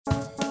It's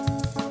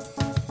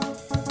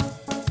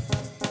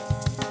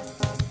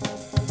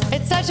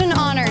such an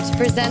honor to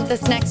present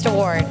this next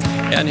award.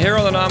 And here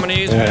are the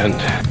nominees. And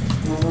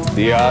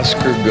the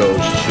Oscar goes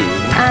to...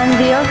 And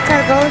the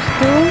Oscar goes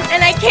to...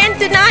 And I can't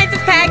deny the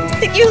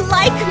fact that you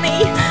like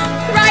me.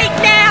 Right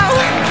now.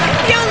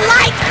 You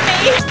like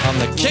me. I'm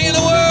the king of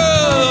the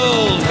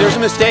world. There's a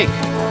mistake.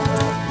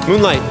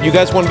 Moonlight, you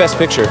guys won Best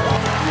Picture.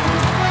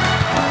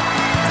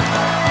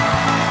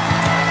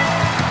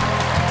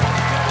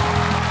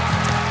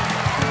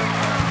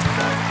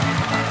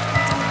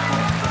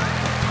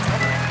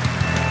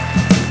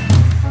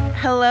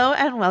 Hello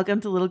and welcome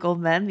to Little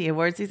Gold Men, the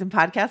award season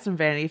podcast from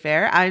Vanity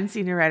Fair. I'm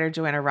senior writer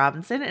Joanna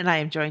Robinson, and I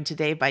am joined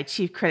today by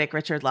chief critic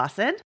Richard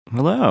Lawson.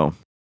 Hello.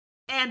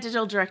 And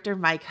digital director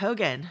Mike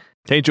Hogan.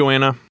 Hey,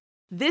 Joanna.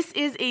 This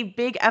is a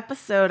big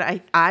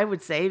episode, I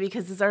would say,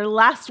 because it's our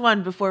last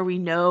one before we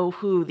know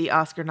who the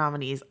Oscar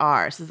nominees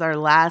are. This is our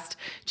last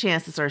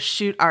chance to sort of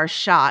shoot our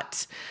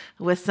shot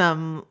with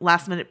some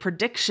last minute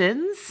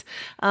predictions,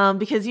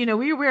 because, you know,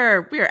 we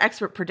are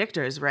expert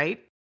predictors, right?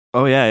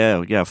 Oh,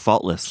 yeah,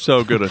 faultless.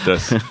 So good at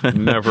this.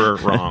 Never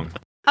wrong.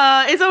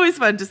 It's always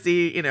fun to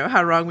see, you know,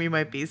 how wrong we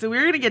might be. So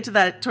we're going to get to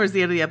that towards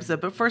the end of the episode.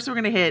 But first, we're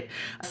going to hit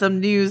some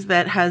news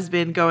that has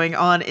been going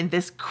on in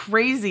this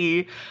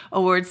crazy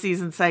award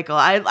season cycle.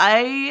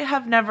 I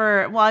have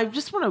never, well, I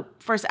just want to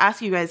first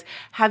ask you guys,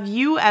 have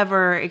you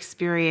ever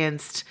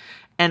experienced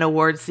an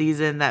award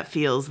season that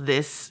feels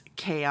this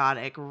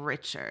chaotic,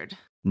 Richard?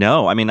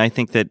 No, I mean, I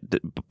think that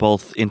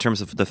both in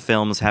terms of the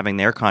films having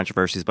their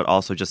controversies, but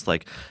also just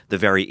like the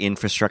very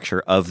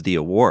infrastructure of the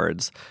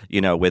awards,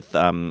 you know, with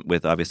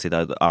obviously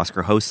the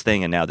Oscar host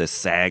thing and now this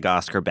SAG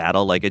Oscar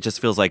battle, like it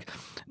just feels like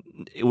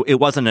it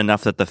wasn't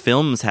enough that the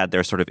films had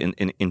their sort of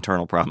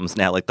internal problems.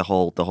 Now, like the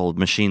whole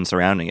machine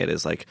surrounding it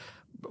is like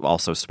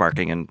also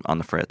sparking and on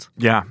the fritz.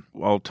 Yeah,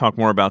 I'll talk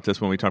more about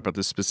this when we talk about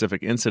this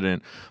specific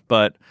incident,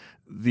 but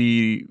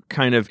the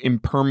kind of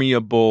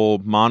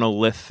impermeable,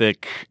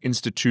 monolithic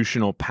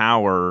institutional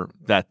power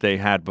that they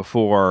had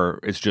before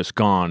is just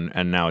gone,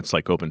 and now it's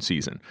like open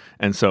season.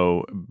 And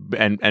so,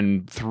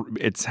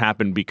 it's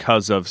happened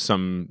because of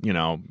some, you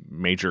know,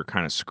 major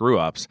kind of screw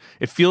ups.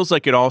 It feels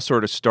like it all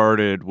sort of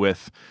started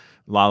with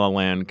La La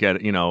Land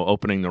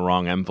opening the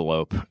wrong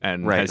envelope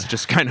and has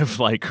just kind of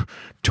like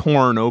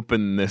torn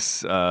open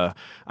this, torn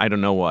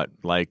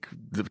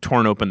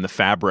open the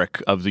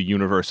fabric of the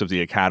universe of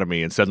the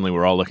Academy. And suddenly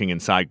we're all looking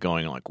inside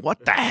going like,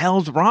 what the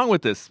hell's wrong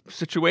with this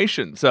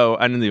situation? So,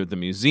 and the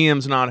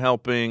museum's not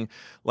helping.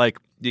 Like,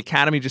 the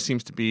Academy just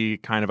seems to be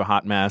kind of a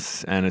hot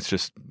mess, and it's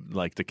just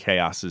like the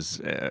chaos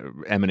is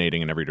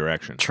emanating in every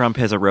direction. Trump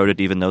has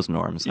eroded even those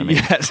norms. I mean,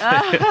 yes.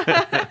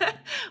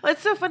 Well,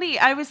 it's so funny.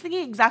 I was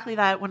thinking exactly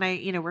that when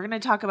we're going to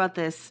talk about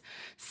this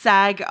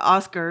SAG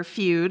Oscar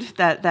feud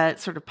that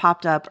sort of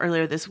popped up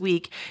earlier this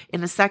week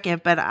in a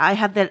second, but I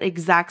had that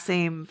exact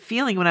same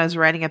feeling when I was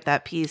writing up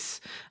that piece,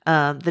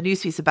 the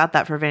news piece about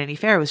that for Vanity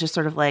Fair. It was just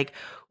sort of like,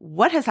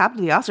 what has happened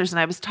to the Oscars? And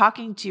I was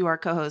talking to our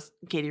co-host,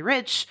 Katie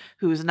Rich,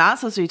 who's not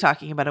supposed to be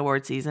talking about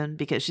award season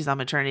because she's on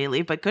maternity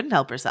leave, but couldn't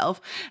help herself,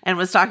 and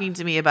was talking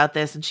to me about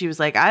this. And she was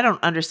like, I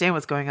don't understand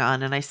what's going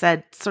on. And I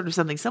said sort of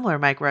something similar,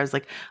 Mike, where I was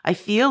like, I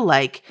feel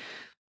like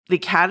the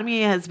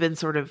Academy has been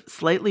sort of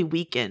slightly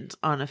weakened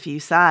on a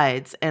few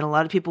sides, and a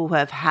lot of people who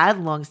have had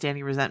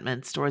longstanding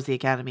resentments towards the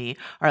Academy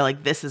are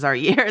like, this is our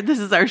year, this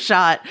is our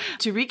shot.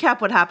 To recap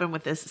what happened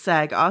with this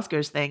SAG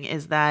Oscars thing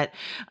is that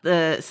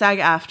the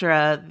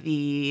SAG-AFTRA,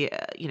 the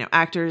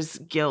Actors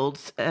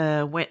Guild,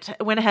 went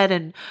ahead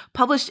and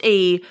published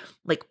a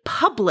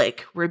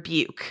public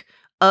rebuke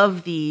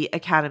of the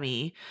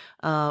Academy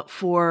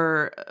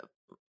for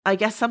I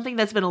guess something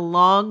that's been a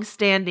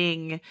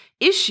long-standing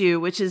issue,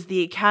 which is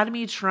the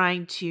Academy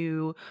trying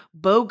to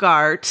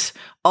bogart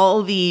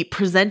all the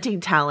presenting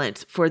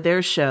talent for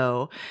their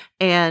show.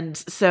 And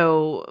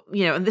so,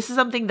 and this is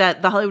something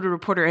that The Hollywood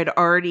Reporter had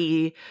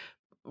already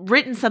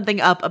written something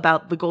up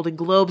about the Golden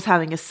Globes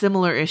having a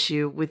similar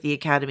issue with the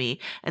Academy.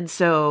 And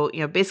so,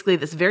 basically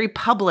this very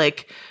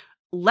public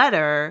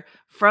letter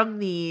from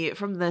the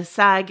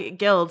SAG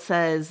Guild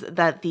says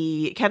that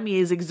the Academy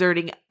is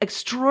exerting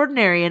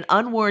extraordinary and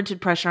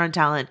unwarranted pressure on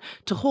talent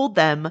to hold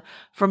them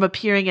from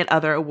appearing at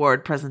other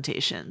award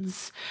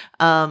presentations.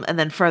 And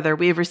then further,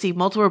 we have received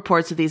multiple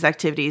reports of these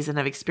activities and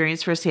have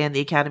experienced firsthand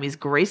the Academy's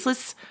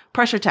graceless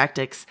pressure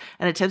tactics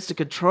and attempts to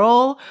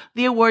control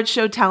the award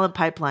show talent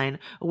pipeline.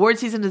 Award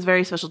season is a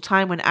very special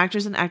time when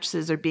actors and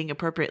actresses are being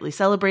appropriately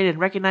celebrated and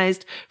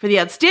recognized for the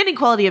outstanding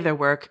quality of their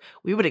work.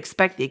 We would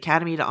expect the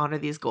Academy to honor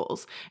these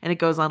goals. And it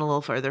goes on a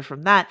little further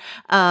from that.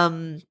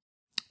 According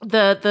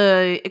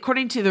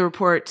to the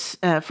report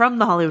from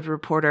The Hollywood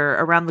Reporter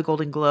around the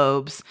Golden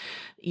Globes,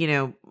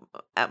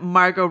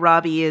 Margot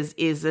Robbie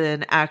is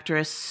an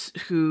actress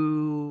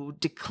who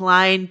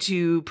declined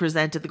to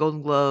present at the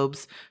Golden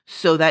Globes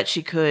so that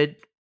she could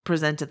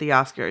present at the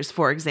Oscars,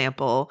 for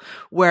example,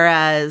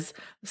 whereas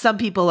some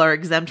people are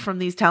exempt from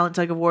these talent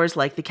tug awards,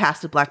 like the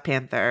cast of Black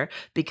Panther,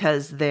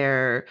 because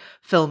their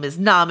film is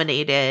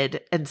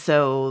nominated, and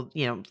so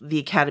the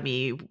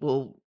Academy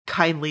will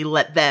kindly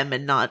let them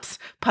and not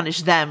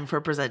punish them for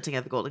presenting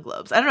at the Golden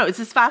Globes. I don't know. It's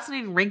this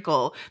fascinating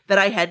wrinkle that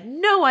I had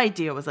no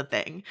idea was a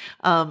thing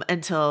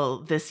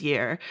until this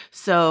year.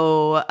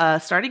 So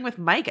starting with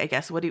Mike, I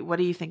guess, what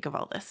do you think of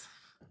all this?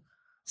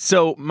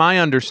 So my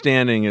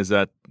understanding is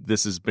that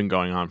this has been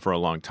going on for a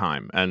long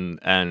time,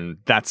 and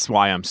that's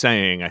why I'm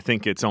saying I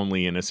think it's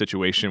only in a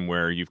situation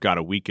where you've got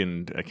a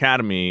weakened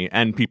Academy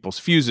and people's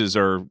fuses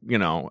are,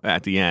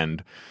 at the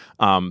end,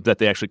 that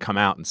they actually come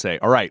out and say,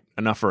 "All right,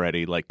 enough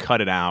already. Like, cut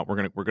it out.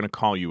 We're gonna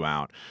call you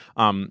out."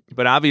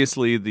 But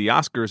obviously, the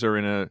Oscars are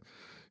in a.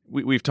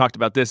 We've talked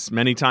about this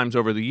many times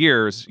over the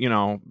years.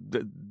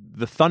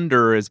 The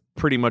thunder has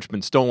pretty much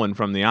been stolen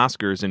from the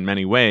Oscars in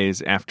many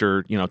ways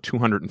after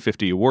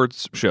 250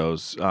 awards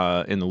shows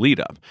in the lead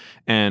up,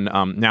 and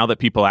now that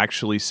people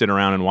actually sit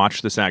around and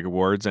watch the SAG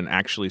Awards and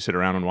actually sit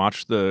around and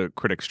watch the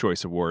Critics'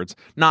 Choice Awards,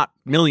 not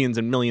millions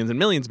and millions and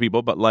millions of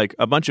people, but like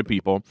a bunch of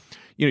people,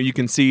 you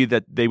can see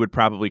that they would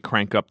probably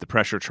crank up the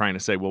pressure trying to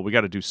say, well, we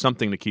got to do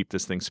something to keep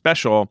this thing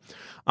special.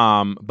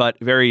 But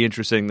very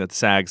interesting that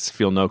SAGs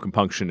feel no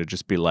compunction to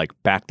just be like,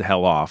 back the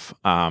hell off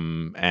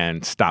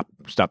and stop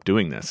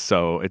doing this.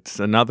 So it's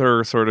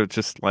another sort of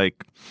just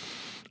like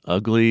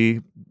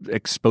ugly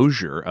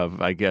exposure of,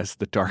 I guess,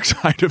 the dark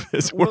side of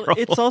his world. Well,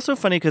 it's also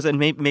funny because, and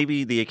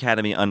maybe the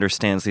Academy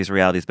understands these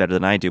realities better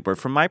than I do, but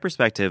from my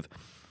perspective,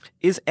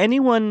 is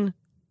anyone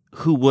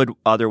who would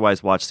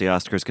otherwise watch the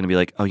Oscars going to be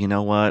like, oh, you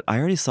know what? I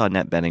already saw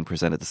Annette Bening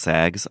present at the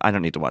SAGs. I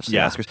don't need to watch the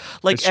Oscars.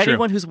 Like,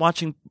 anyone who's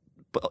watching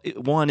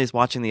one is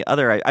watching the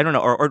other. I don't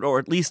know, or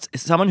at least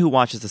someone who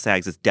watches the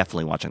SAGs is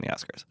definitely watching the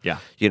Oscars. Yeah,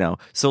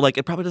 so like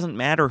it probably doesn't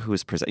matter who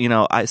is present.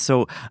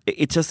 So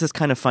it's just this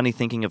kind of funny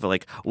thinking of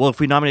like, well, if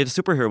we nominate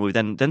a superhero movie,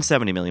 then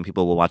 70 million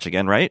people will watch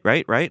again, right?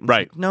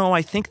 Right. No,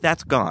 I think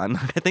that's gone.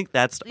 I think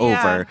that's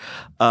over.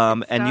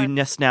 And you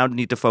just now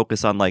need to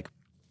focus on like,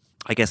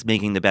 I guess,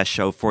 making the best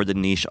show for the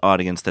niche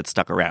audience that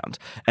stuck around.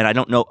 And I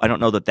don't know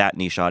that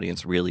niche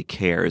audience really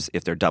cares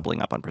if they're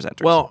doubling up on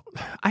presenters. Well,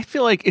 I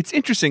feel like it's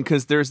interesting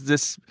because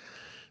there's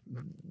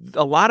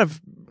a lot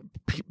of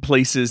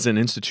places and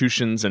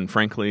institutions, and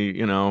frankly,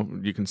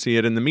 you can see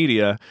it in the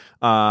media,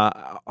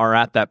 are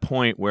at that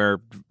point where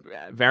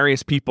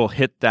various people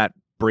hit that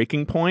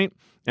breaking point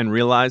and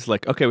realize,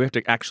 like, okay, we have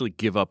to actually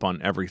give up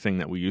on everything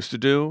that we used to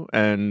do.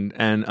 And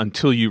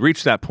until you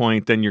reach that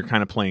point, then you're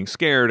kind of playing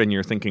scared and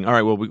you're thinking, all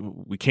right, well,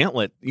 we can't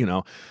let,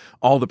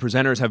 all the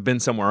presenters have been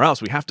somewhere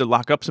else. We have to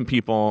lock up some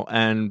people.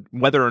 And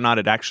whether or not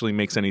it actually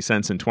makes any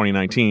sense in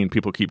 2019,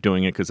 people keep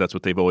doing it because that's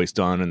what they've always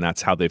done and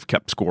that's how they've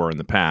kept score in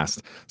the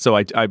past. So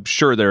I'm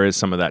sure there is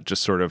some of that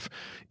just sort of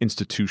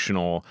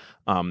institutional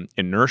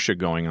inertia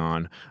going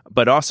on.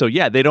 But also,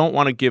 they don't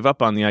want to give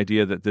up on the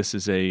idea that this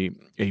is a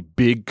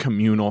big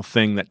communal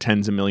thing that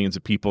tens of millions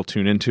of people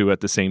tune into at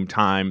the same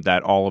time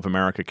that all of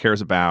America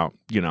cares about,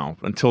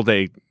 until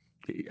they...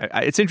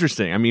 It's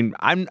interesting. I mean,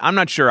 I'm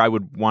not sure I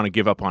would want to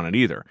give up on it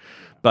either.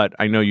 But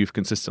I know you've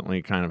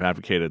consistently kind of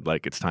advocated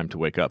like it's time to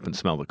wake up and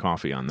smell the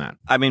coffee on that.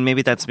 I mean,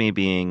 maybe that's me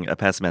being a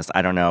pessimist.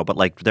 I don't know. But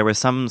like there was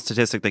some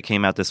statistic that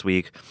came out this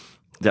week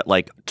that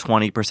like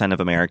 20% of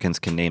Americans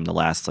can name the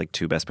last like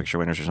 2 Best Picture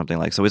winners or something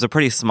like. So it's a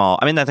pretty small.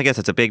 I mean, I guess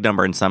it's a big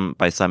number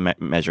by some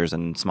measures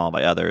and small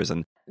by others.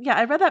 And yeah,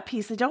 I read that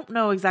piece. I don't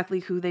know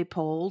exactly who they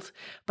polled,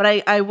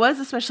 but I was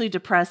especially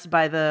depressed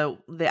by the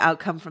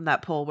outcome from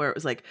that poll where it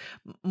was like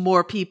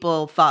more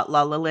people thought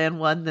La La Land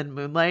won than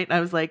Moonlight. And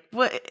I was like,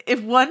 what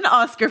if one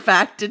Oscar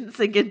fact didn't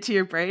sink into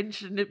your brain?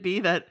 Shouldn't it be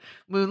that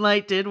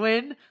Moonlight did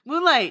win?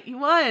 Moonlight, you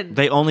won.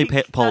 They only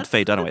polled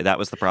Faye Dunaway. That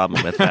was the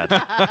problem with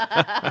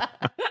that.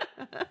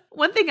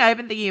 One thing I've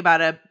been thinking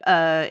about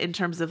in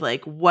terms of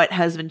like what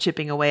has been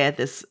chipping away at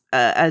this,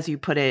 as you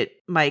put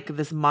it, Mike,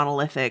 this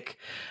monolithic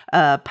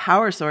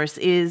power source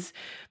is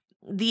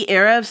the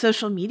era of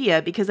social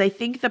media, because I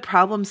think the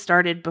problem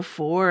started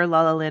before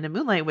La La Land and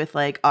Moonlight with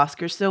like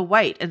Oscars So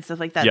White and stuff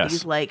like that. Yes,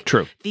 these like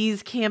true.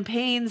 These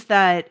campaigns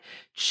that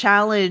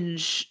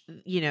challenge,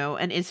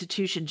 an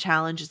institution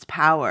challenges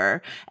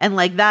power, and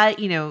like that,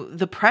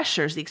 the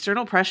pressures, the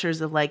external pressures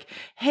of like,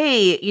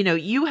 hey,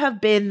 you have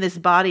been this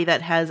body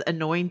that has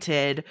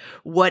anointed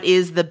what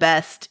is the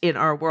best in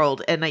our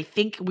world. And I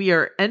think we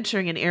are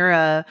entering an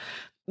era,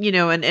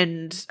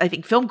 and I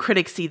think film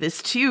critics see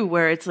this too,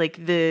 where it's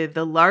like the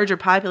larger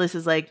populace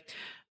is like,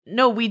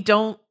 no, we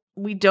don't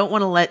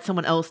want to let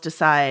someone else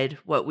decide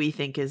what we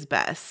think is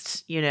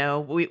best.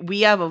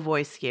 We have a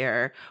voice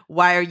here.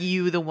 Why are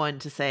you the one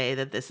to say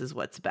that this is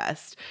what's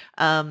best?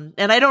 And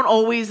I don't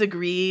always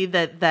agree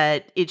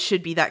that it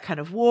should be that kind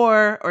of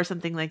war or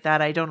something like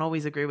that. I don't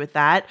always agree with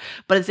that.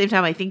 But at the same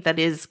time, I think that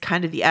is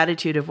kind of the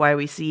attitude of why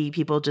we see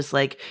people just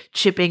like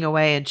chipping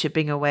away at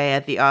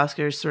the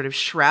Oscars, sort of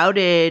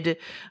shrouded,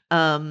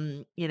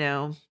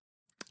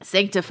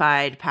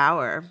 sanctified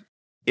power.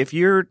 If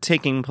you're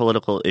taking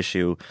political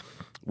issue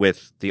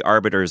with the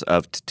arbiters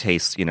of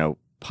taste,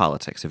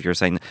 politics. If you're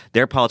saying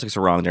their politics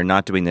are wrong, they're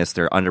not doing this,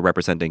 they're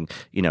underrepresenting,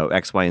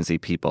 X, Y, and Z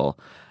people,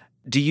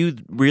 do you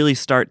really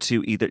start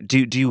to either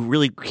do you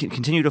really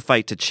continue to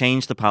fight to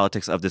change the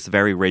politics of this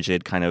very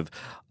rigid kind of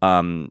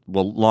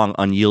long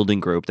unyielding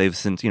group? They've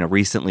since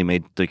recently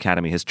made, the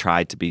Academy has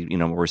tried to be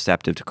more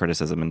receptive to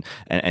criticism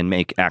and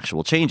make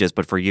actual changes,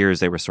 but for years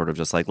they were sort of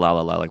just like la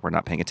la la, like we're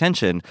not paying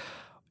attention.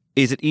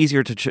 Is it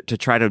easier to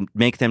try to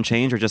make them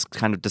change, or just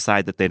kind of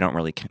decide that they don't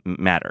really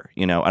matter?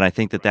 And I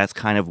think that that's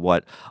kind of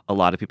what a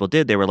lot of people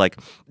did. They were like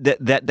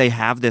that they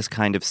have this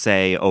kind of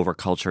say over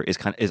culture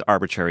is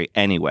arbitrary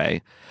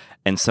anyway.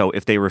 And so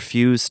if they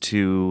refuse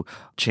to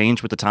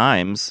change with the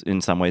times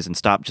in some ways and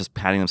stop just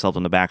patting themselves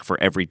on the back for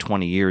every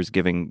 20 years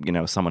giving,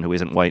 someone who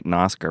isn't white an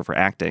Oscar for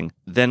acting,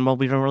 then, well,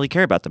 we don't really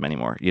care about them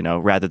anymore,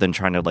 rather than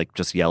trying to like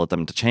just yell at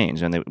them to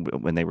change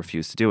when they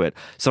refuse to do it.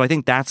 So I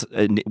think that's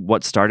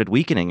what started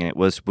weakening it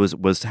was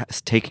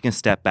taking a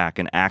step back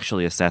and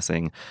actually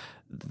assessing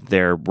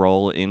their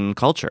role in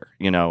culture,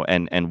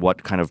 and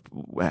what kind of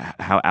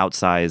how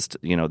outsized,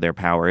 their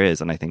power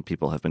is. And I think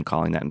people have been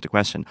calling that into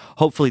question.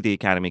 Hopefully the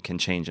Academy can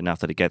change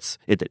enough that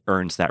it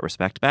earns that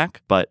respect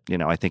back. But,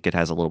 I think it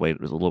has a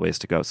little ways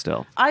to go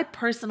still. I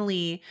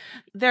personally,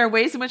 there are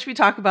ways in which we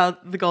talk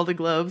about the Golden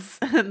Globes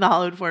and the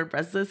Hollywood Foreign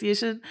Press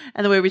Association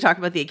and the way we talk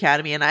about the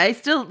Academy. And I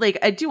still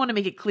I do want to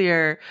make it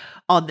clear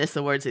on this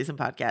award season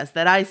podcast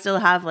that I still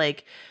have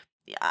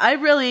I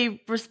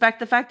really respect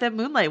the fact that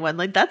Moonlight won.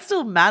 That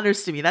still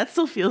matters to me. That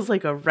still feels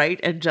like a right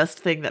and just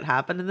thing that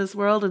happened in this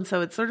world. And so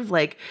it's sort of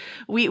like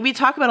we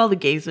talk about all the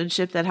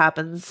gamesmanship that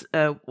happens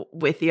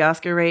with the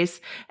Oscar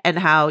race, and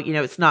how,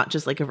 it's not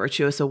just like a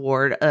virtuous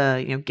award,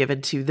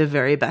 given to the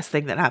very best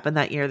thing that happened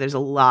that year. There's a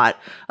lot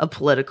of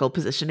political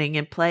positioning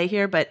in play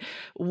here. But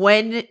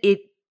when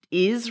it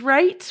is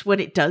right,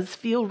 when it does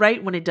feel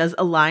right, when it does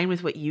align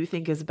with what you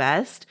think is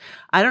best,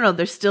 I don't know,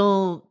 there's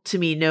still, to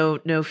me,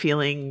 no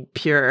feeling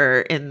pure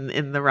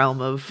in the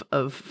realm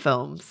of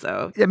film.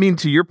 So I mean,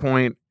 to your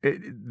point,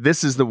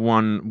 this is the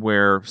one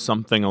where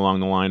something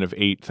along the line of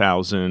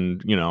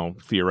 8,000,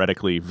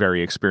 theoretically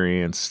very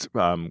experienced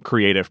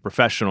creative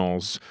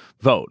professionals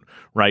vote,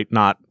 right?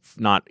 Not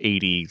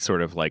 80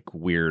 sort of like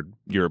weird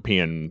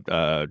European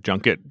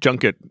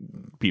junket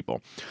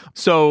people.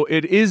 So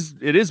it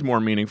is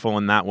more meaningful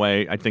in that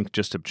way, I think,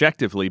 just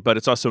objectively, but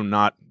it's also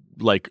not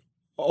like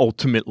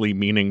ultimately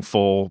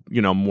meaningful,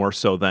 more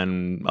so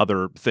than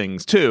other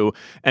things too.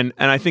 And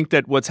I think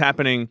that what's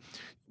happening,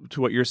 to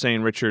what you're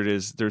saying, Richard,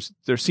 is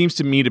there seems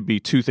to me to be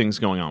two things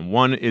going on.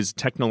 One is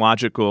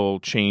technological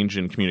change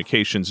in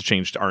communications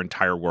changed our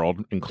entire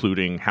world,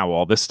 including how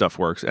all this stuff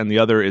works. And the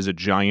other is a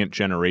giant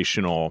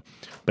generational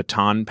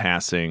baton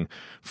passing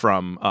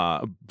from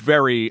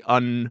very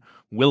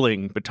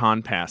unwilling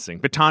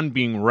baton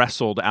being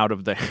wrestled out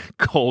of the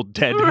cold,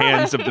 dead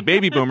hands of the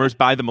baby boomers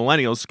by the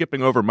millennials,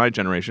 skipping over my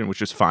generation,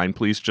 which is fine.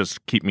 Please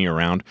just keep me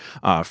around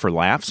for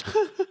laughs.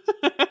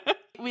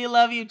 We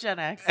love you, Gen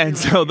X. And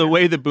so the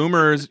way the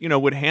boomers,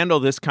 would handle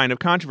this kind of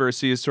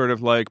controversy is sort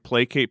of like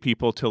placate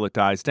people till it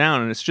dies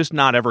down. And it's just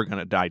not ever going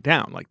to die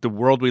down. Like, the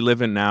world we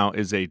live in now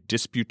is a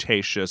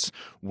disputatious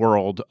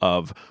world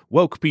of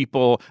woke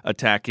people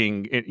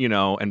attacking,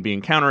 and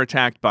being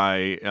counterattacked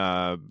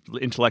by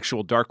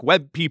intellectual dark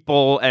web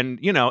people. And,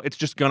 it's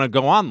just going to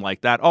go on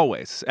like that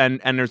always. And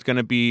there's going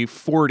to be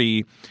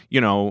 40,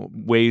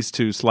 ways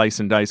to slice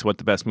and dice what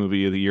the best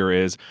movie of the year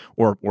is,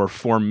 or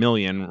 4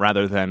 million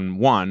rather than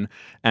one.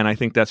 And I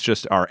think that's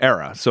just our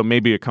era. So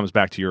maybe it comes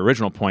back to your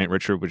original point,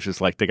 Richard, which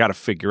is like they got to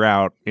figure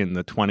out in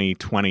the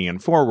 2020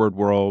 and forward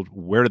world,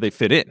 where do they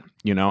fit in,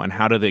 and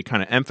how do they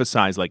kind of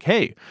emphasize like,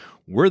 hey,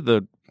 we're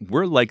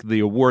like the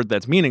award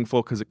that's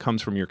meaningful because it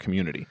comes from your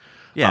community.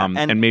 Yeah,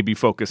 and maybe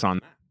focus on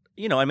that.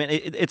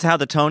 It's how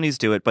the Tonys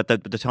do it, but the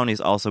Tonys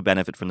also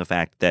benefit from the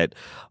fact that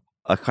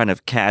a kind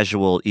of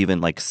casual,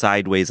 even like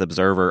sideways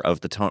observer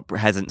of the Tony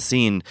hasn't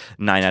seen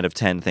 9 out of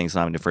 10 things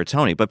nominated for a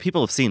Tony, but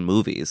people have seen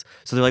movies,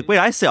 so they're like, wait,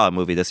 I saw a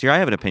movie this year, I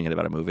have an opinion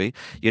about a movie,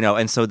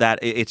 and so that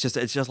it's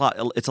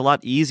a lot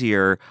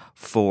easier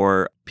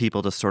for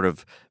people to sort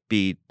of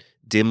be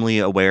dimly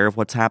aware of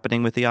what's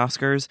happening with the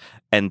Oscars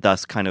and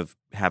thus kind of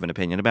have an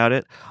opinion about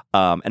it.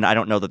 And I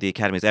don't know that the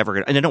Academy is ever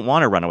going to, and I don't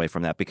want to run away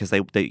from that because they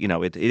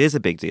it is a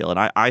big deal.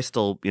 And I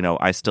still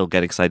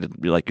get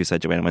excited, like you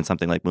said, Joanna, when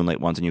something like Moonlight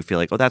wins and you feel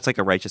like, oh, that's like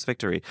a righteous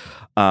victory,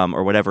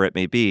 or whatever it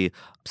may be.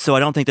 So I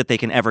don't think that they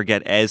can ever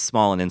get as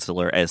small and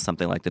insular as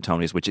something like the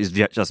Tonys, which is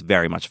just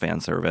very much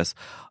fan service.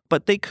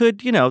 But they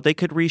could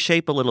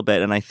reshape a little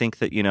bit. And I think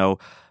that,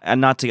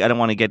 and I don't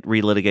want to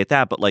relitigate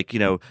that, but like,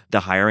 the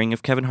hiring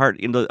of Kevin Hart,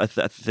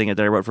 a thing that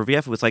I wrote for VF,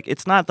 it was like,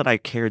 it's not that I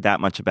cared that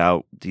much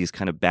about these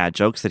kind of bad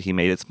jokes that he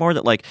made. It's more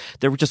that like,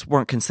 they just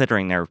weren't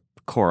considering their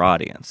core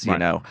audience,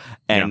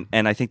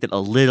 and I think that a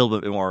little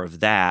bit more of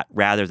that,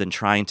 rather than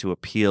trying to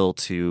appeal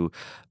to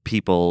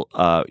people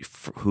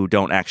who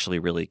don't actually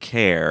really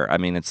care. I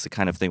mean, it's the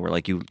kind of thing where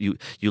like you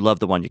love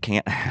the one you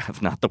can't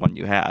have, not the one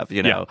you have,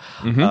 you know?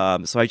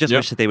 So I just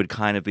wish that they would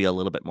kind of be a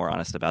little bit more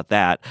honest about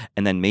that.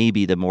 And then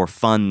maybe the more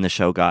fun the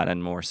show got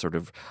and more sort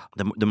of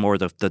the more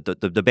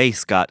the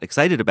base got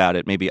excited about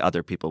it, maybe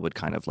other people would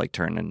kind of like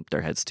turn in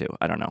their heads too.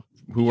 I don't know.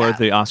 Who are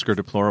the Oscar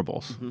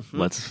deplorables?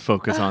 Let's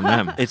focus on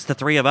them. It's the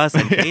three of us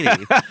and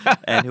Katie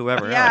and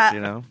whoever else, you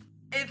know?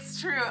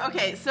 It's true.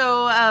 Okay,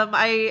 so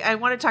I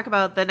want to talk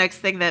about the next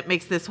thing that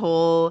makes this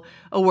whole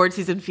award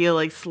season feel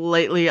like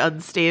slightly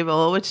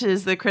unstable, which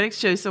is the Critics'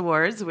 Choice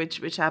Awards,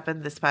 which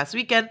happened this past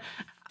weekend.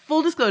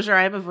 Full disclosure,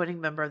 I am a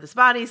voting member of this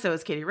body, so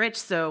is Katie Rich.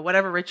 So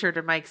whatever Richard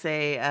and Mike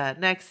say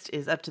next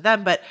is up to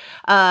them. But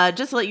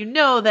just to let you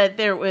know that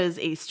there was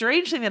a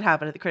strange thing that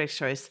happened at the Critics'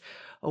 Choice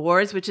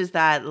Awards, which is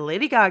that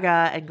Lady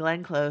Gaga and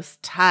Glenn Close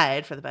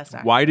tied for the best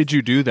actress. Why did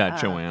you do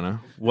that, Joanna?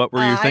 What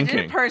were you thinking?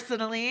 I did it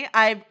personally.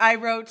 I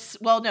wrote,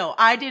 well, no,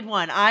 I did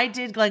one. I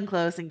did Glenn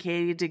Close and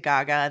Katie did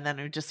Gaga, and then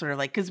it was just sort of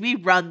like, because we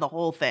run the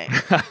whole thing.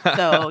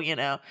 So, you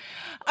know.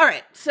 All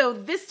right, so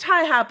this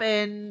tie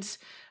happened.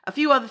 A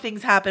few other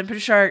things happened.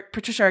 Patricia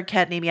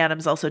Arquette and Amy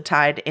Adams also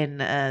tied in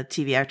a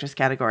TV actress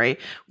category,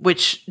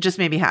 which just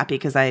made me happy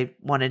because I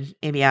wanted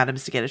Amy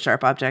Adams to get a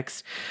Sharp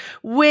Objects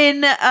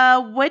win.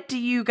 What do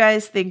you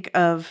guys think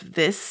of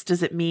this?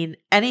 Does it mean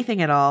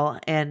anything at all?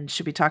 And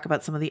should we talk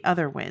about some of the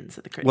other wins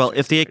at the Critics' Well, Choice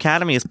if the Awards?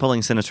 Academy is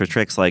pulling sinister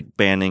tricks like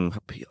banning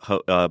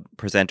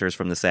presenters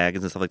from the SAG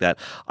and stuff like that,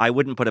 I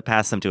wouldn't put it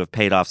past them to have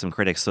paid off some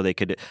critics so they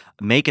could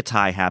make a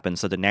tie happen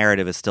so the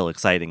narrative is still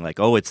exciting. Like,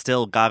 oh, it's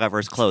still Gaga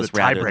versus Close. the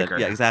rather tiebreaker. than,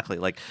 yeah, exactly.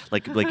 Like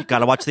you got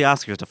to watch the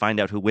Oscars to find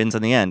out who wins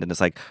in the end. And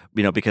it's like,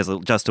 you know, because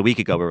just a week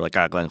ago we were like,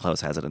 Glenn Close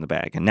has it in the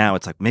bag. And now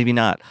it's like, maybe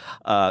not.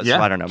 So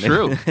I don't know.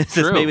 True.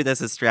 Maybe this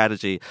is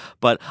strategy.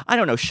 But I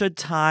don't know. Should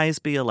ties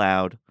be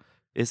allowed?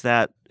 Is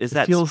that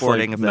feels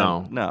sporting like of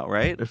them? No,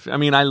 right? I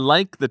mean, I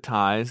like the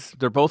ties.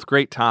 They're both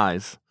great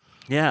ties,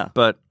 Yeah.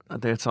 but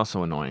it's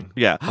also annoying.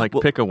 Yeah. Like,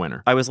 Well, pick a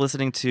winner. I was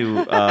listening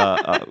to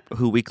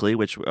Who Weekly,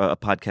 which a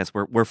podcast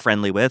we're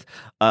friendly with,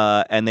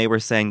 and they were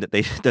saying that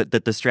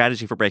that the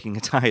strategy for breaking a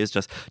tie is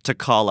just to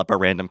call up a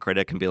random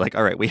critic and be like,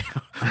 "All right, we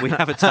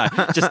have a tie.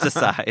 Just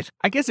decide."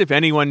 I guess if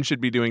anyone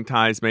should be doing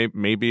ties,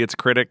 maybe it's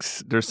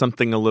critics. There's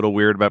something a little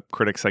weird about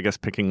critics, I guess,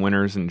 picking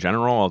winners in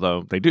general,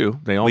 although they do.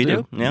 They all We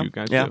do. do. Yeah. You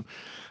guys Yeah. do.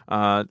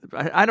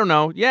 I don't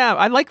know. Yeah,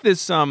 I like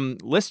this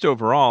list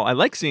overall. I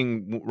like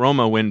seeing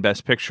Roma win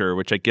Best Picture,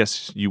 which I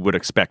guess you would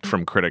expect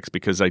from critics,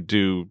 because I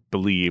do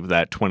believe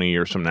that 20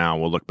 years from now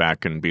we'll look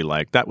back and be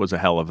like, that was a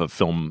hell of a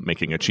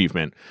filmmaking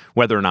achievement.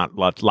 Whether or not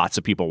lots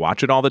of people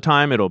watch it all the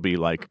time, it'll be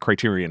like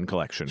Criterion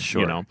Collection.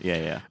 Sure. You know?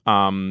 Yeah.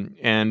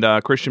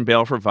 And Christian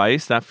Bale for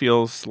Vice, that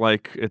feels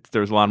like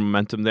there's a lot of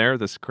momentum there.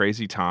 This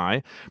crazy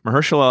tie.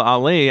 Mahershala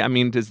Ali, I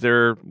mean,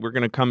 we're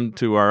going to come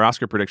to our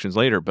Oscar predictions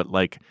later, but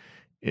like,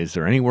 is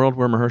there any world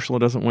where Mahershala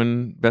doesn't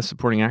win Best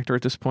Supporting Actor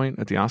at this point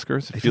at the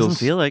Oscars? It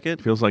doesn't feel like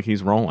it. Feels like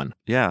he's rolling.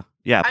 Yeah.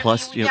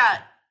 Plus,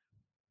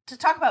 to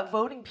talk about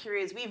voting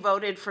periods, we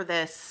voted for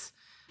this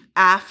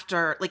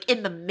after, like,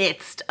 in the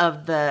midst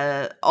of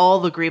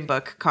all the Green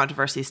Book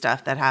controversy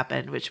stuff that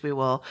happened, which we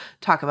will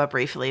talk about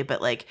briefly.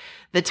 But like,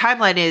 the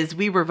timeline is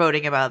we were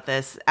voting about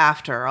this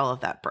after all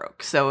of that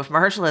broke. So if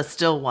Mahershala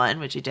still won,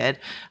 which he did,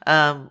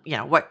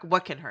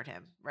 what can hurt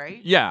him,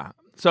 right? Yeah.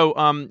 So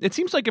it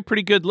seems like a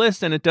pretty good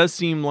list, and it does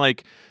seem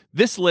like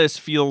this list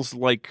feels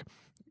like,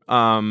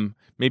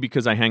 maybe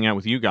because I hang out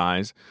with you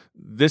guys,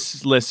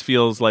 this list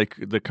feels like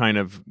the kind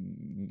of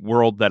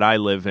world that I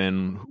live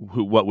in,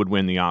 what would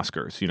win the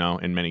Oscars, you know,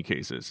 in many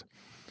cases.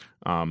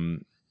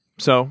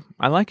 So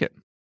I like it.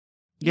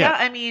 Yeah,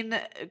 I mean,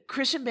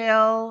 Christian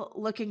Bale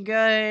looking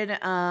good.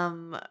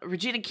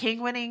 Regina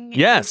King winning.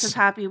 Yes. Makes us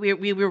happy.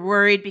 We were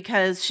worried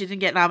because she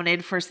didn't get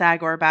nominated for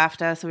SAG or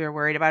BAFTA, so we were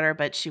worried about her,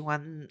 but she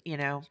won, you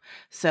know.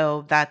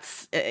 So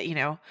that's,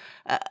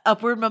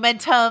 upward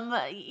momentum.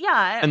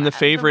 Yeah. And the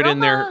favorite in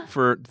there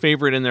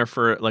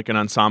for like an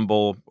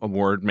ensemble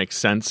award makes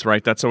sense,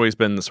 right? That's always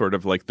been the sort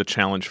of like the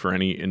challenge for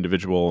any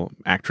individual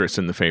actress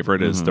in the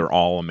favorite is they're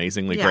all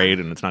amazingly great,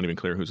 and it's not even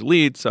clear who's the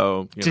lead.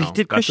 So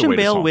did Christian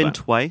Bale win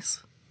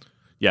twice?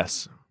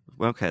 Yes.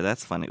 Okay,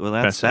 that's funny. Well,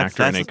 that's Best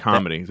Actor in a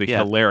Comedy. The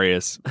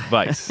hilarious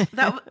Vice.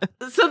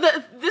 This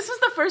was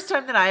the first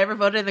time that I ever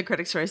voted in the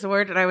Critics' Choice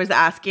Award, and I was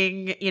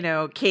asking,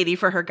 Katie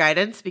for her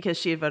guidance because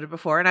she had voted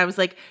before, and I was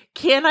like,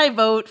 can I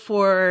vote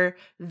for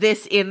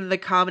this in the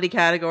comedy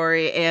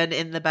category and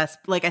in the best,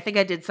 like, I think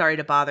I did Sorry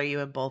to Bother You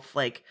in both,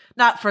 like,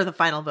 not for the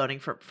final voting,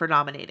 for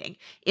nominating,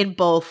 in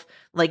both,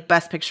 like,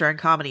 Best Picture and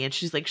comedy, and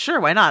she's like, sure,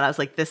 why not? I was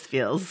like, this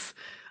feels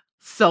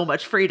so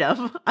much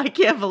freedom. I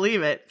can't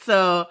believe it.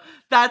 So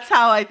That's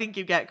how I think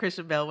you get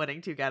Christian Bale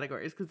winning 2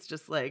 categories, because it's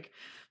just like,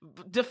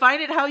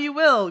 define it how you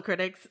will,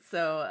 critics.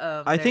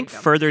 So I think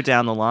further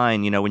down the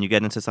line, when you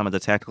get into some of the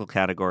technical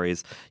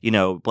categories,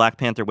 Black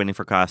Panther winning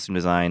for costume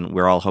design,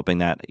 we're all hoping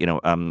that,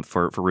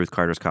 for Ruth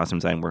Carter's costume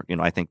design,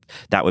 I think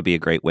that would be a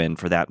great win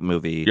for that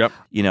movie. Yep.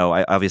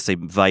 Obviously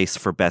Vice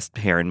for best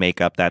hair and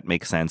makeup, that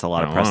makes sense. A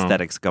lot of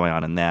prosthetics going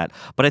on in that.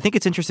 But I think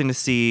it's interesting to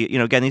see,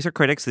 again, these are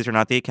critics, these are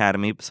not the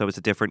Academy, so it's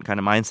a different kind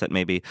of mindset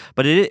maybe.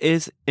 But it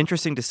is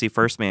interesting to see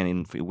First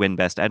Man win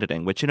best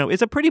editing, which,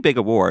 is a pretty big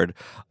award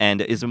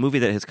and is a movie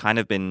that has kind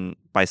of been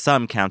by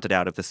some counted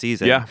out of the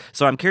season. Yeah.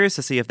 So I'm curious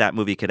to see if that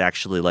movie could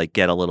actually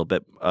get a little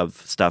bit of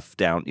stuff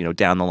down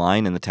the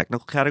line in the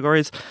technical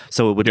categories.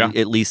 So it would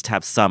at least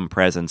have some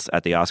presence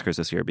at the Oscars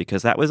this year,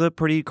 because that was a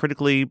pretty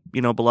critically,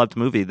 beloved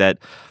movie that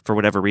for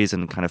whatever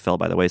reason kind of fell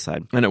by the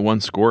wayside. And it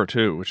won score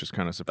too, which is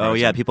kind of surprising. Oh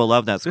yeah, people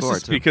love that score.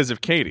 This is because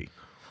of Katie.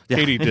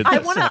 Katie did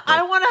this.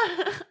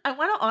 I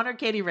want to honor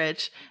Katie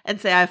Rich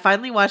and say I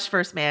finally watched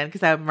First Man,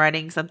 because I'm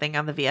writing something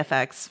on the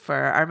VFX for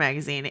our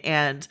magazine,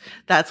 and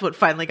that's what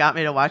finally got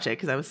me to watch it,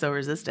 because I was so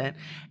resistant.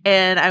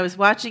 And I was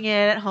watching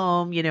it at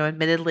home,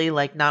 admittedly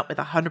not with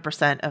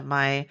 100% of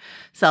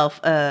myself,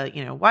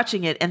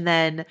 watching it, and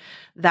then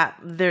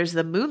there's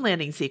the moon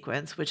landing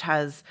sequence, which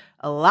has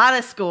a lot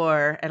of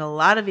score and a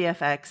lot of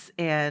VFX,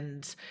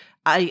 and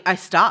I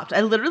stopped.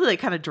 I literally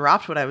kind of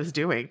dropped what I was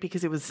doing,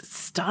 because it was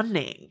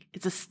stunning.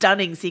 It's a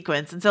stunning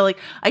sequence. And so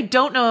I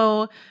don't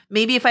know,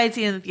 maybe if I had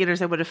seen it in the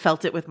theaters, I would have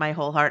felt it with my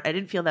whole heart. I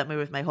didn't feel that movie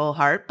with my whole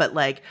heart, but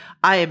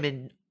I am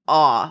in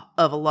awe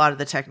of a lot of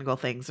the technical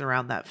things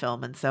around that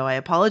film. And so I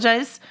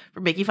apologize for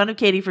making fun of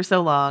Katie for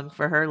so long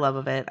for her love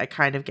of it. I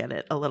kind of get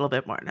it a little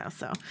bit more now.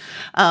 So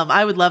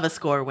I would love a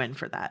score win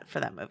for that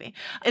movie.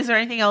 Is there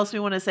anything else we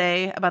want to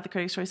say about the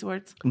Critics' Choice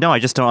Awards? No, I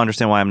just don't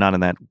understand why I'm not in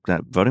that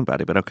voting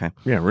body, but okay.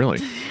 Yeah, really.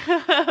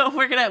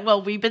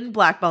 We've been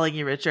blackballing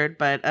you, Richard,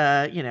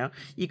 but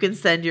you can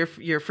send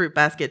your fruit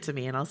basket to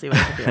me and I'll see what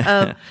I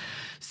can do.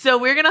 So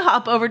we're going to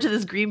hop over to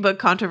this Green Book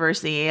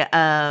controversy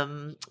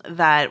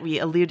that we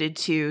alluded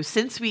to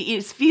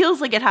it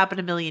feels like it happened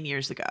a million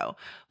years ago,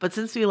 but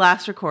since we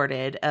last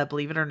recorded,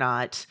 believe it or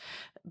not,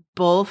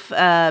 both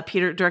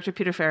director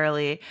Peter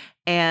Farrelly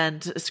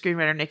and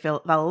screenwriter Nick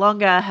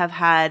Vallelonga have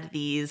had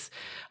these,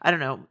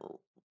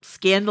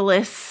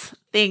 scandalous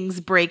things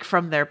break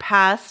from their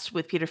past.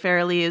 With Peter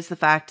Farrelly is the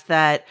fact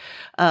that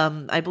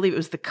I believe it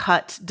was The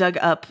Cut dug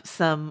up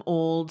some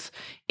old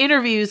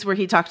interviews where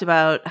he talked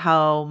about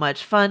how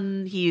much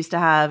fun he used to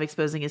have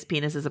exposing his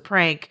penis as a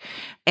prank.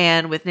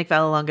 And with Nick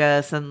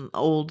Vallelonga, some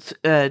old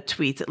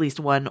tweets, at least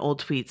one old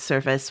tweet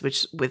surfaced,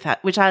 which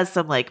has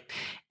some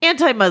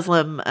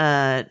anti-Muslim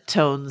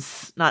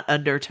tones, not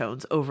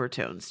undertones,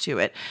 overtones to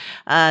it.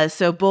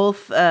 So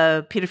both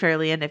Peter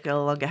Farrelly and Nick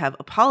Vallelonga have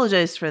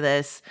apologized for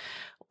this.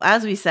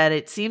 As we said,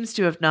 it seems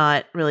to have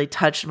not really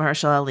touched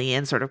Mahershala Ali,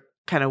 and sort of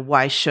kind of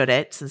why should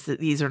it, since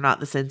these are not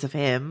the sins of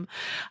him.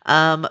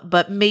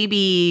 But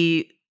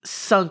maybe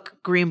sunk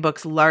Green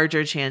Book's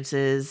larger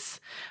chances.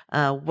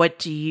 What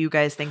do you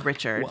guys think,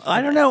 Richard? Well,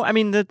 I don't know. I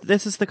mean,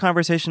 this is the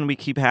conversation we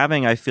keep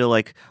having, I feel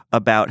like,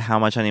 about how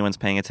much anyone's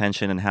paying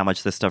attention and how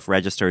much this stuff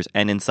registers,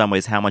 and in some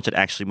ways how much it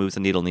actually moves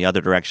the needle in the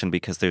other direction,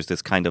 because there's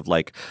this kind of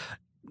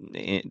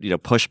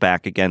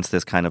pushback against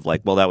this kind of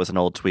well, that was an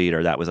old tweet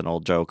or that was an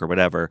old joke or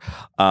whatever.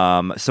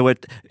 So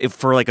if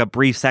for a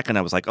brief second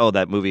I was like, oh,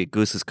 that movie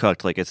Goose is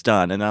Cooked, it's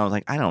done, and I was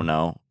like, I don't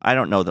know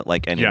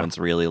that anyone's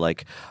really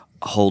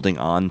holding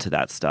on to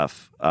that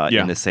stuff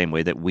in the same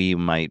way that we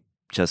might,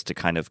 just to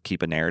kind of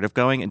keep a narrative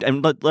going.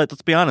 And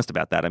let's be honest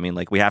about that. I mean,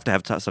 we have to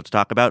have stuff to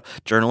talk about.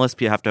 Journalists,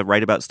 you have to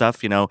write about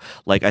stuff,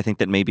 I think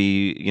that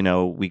maybe,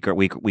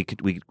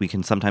 we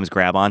can sometimes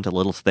grab onto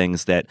little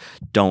things that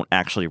don't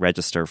actually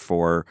register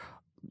for,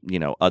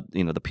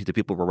 the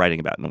people we're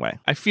writing about in a way.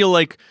 I feel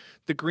like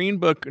the Green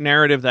Book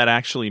narrative that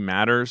actually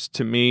matters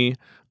to me,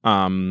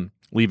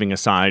 leaving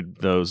aside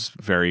those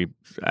very,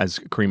 as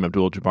Kareem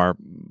Abdul-Jabbar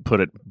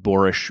put it,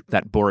 boorish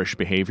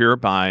behavior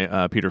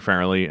by Peter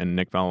Farrelly and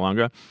Nick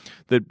Vallelonga.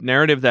 The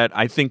narrative that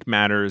I think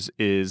matters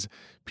is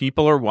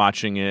people are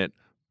watching it.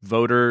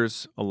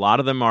 Voters, a lot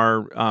of them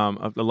are,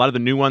 a lot of the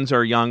new ones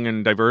are young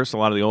and diverse. A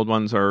lot of the old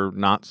ones are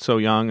not so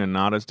young and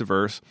not as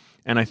diverse.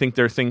 And I think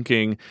they're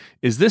thinking,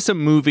 is this a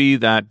movie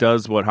that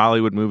does what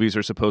Hollywood movies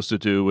are supposed to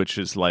do, which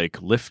is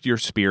lift your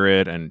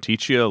spirit and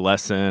teach you a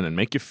lesson and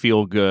make you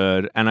feel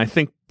good? And I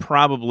think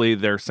probably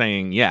they're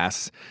saying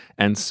yes.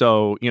 And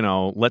so,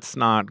 let's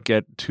not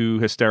get too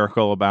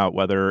hysterical about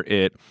whether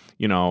it,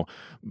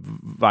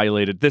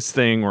 violated this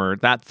thing or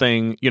that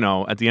thing.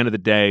 At the end of the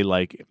day,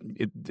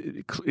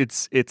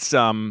 it's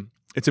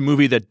a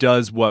movie that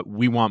does what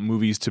we want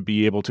movies to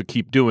be able to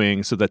keep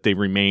doing, so that they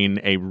remain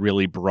a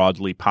really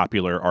broadly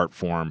popular art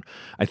form.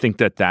 I think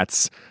that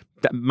that's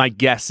my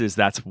guess is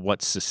that's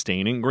what's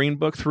sustaining Green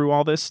Book through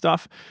all this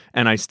stuff.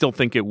 And I still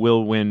think it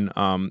will win,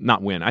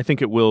 not win. I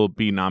think it will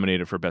be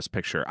nominated for Best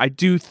Picture. I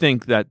do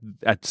think that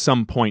at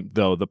some point,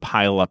 though, the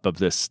pileup of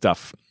this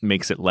stuff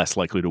makes it less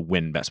likely to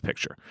win Best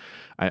Picture.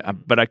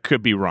 But I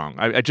could be wrong.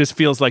 It just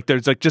feels like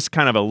there's like just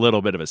kind of a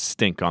little bit of a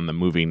stink on the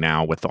movie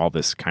now with all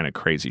this kind of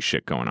crazy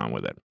shit going on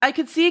with it. I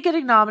could see it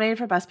getting nominated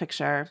for Best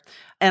Picture,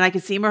 and I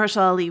could see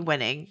Mahershala Ali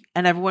winning,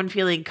 and everyone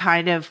feeling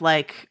kind of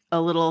like a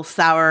little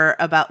sour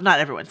about, not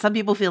everyone, some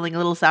people feeling a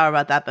little sour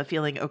about that, but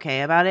feeling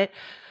okay about it.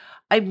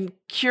 I'm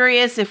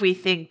curious if we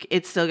think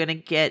it's still going to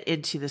get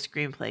into the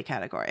screenplay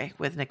category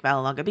with Nick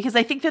Vallelonga, because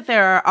I think that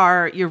there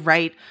are, you're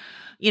right,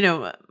 you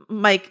know,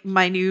 Mike,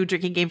 my new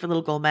drinking game for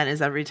little gold men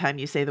is every time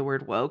you say the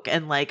word woke.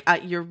 And like,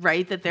 you're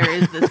right that there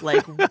is this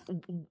like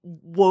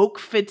woke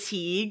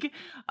fatigue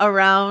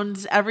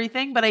around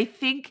everything. But I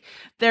think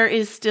there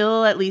is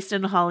still, at least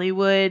in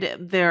Hollywood,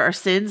 there are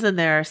sins and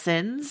there are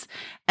sins.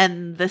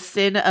 And the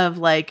sin of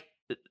like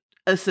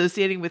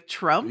associating with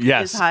Trump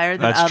is higher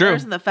than others. True.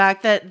 And the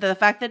fact that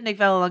Nick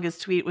Vallelonga's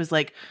tweet was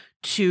like,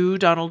 to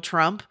Donald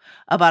Trump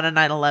about a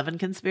 9/11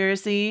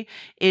 conspiracy,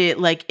 it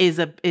like is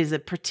a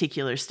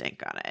particular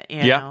stink on it.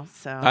 You know?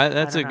 So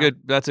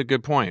that's a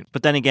good point.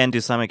 But then again,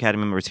 do some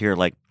Academy members here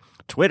like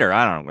Twitter?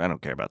 I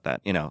don't care about that.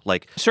 You know,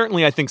 like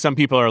certainly, I think some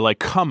people are like,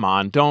 come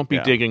on, don't be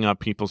digging up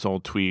people's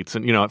old tweets.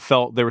 And you know,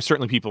 there were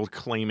certainly people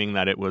claiming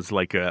that it was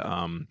like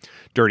a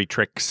dirty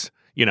tricks,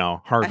 you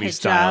know, Harvey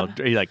style,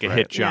 like a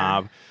hit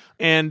job.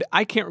 And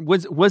I can't,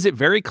 was it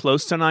very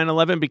close to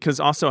 9/11? Because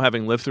also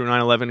having lived through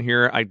 9/11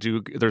 here,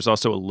 there's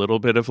also a little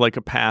bit of like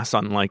a pass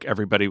on like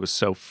everybody was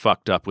so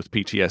fucked up with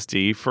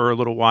PTSD for a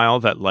little while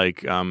that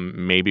like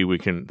maybe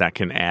that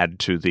can add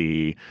to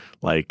the,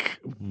 like,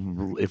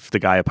 if the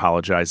guy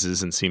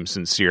apologizes and seems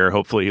sincere,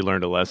 hopefully he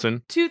learned a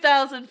lesson.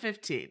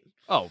 2015.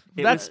 Oh,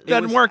 that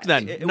doesn't work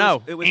then.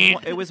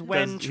 It was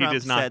when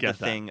Trump said the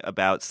thing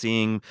about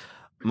seeing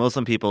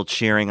Muslim people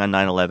cheering on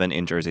 9/11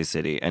 in Jersey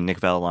City, and Nick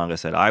Vallelonga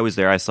said, "I was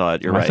there, I saw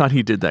it. You're right." I thought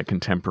he did that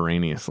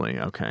contemporaneously.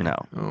 Okay, no,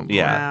 oh,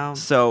 yeah. Wow.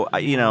 So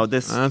you know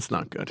that's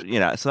not good. You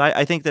know, so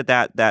I think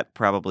that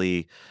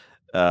probably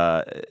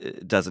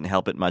doesn't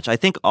help it much. I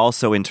think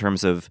also in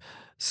terms of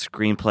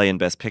screenplay and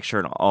Best Picture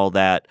and all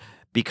that,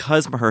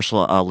 because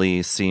Mahershala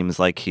Ali seems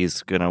like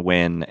he's going to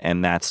win,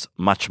 and that's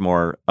much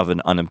more of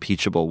an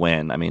unimpeachable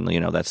win. I mean, you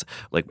know, that's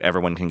like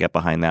everyone can get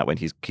behind that when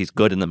he's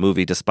good in the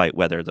movie, despite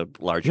whether the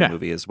larger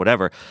movie is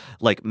whatever.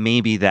 Like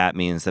maybe that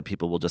means that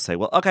people will just say,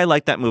 well, okay, I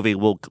like that movie,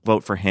 we'll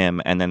vote for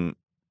him, and then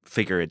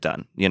figure it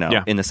done, you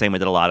know, in the same way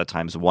that a lot of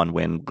times one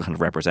win kind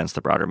of represents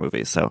the broader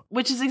movie. So,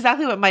 which is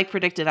exactly what Mike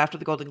predicted after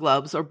the Golden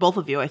Globes, or both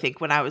of you, I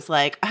think, when I was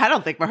like, I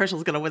don't think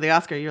Mahershala's going to win the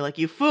Oscar. You're like,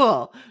 you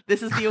fool!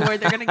 This is the award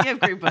they're going to give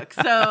Green Book.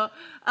 So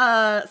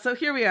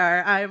here we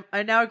are.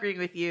 I'm now agreeing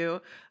with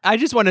you. I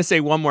just want to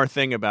say one more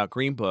thing about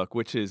Green Book,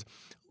 which is,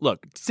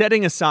 look,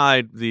 setting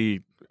aside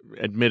the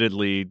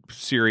admittedly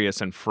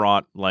serious and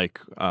fraught like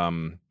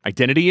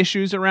identity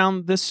issues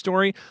around this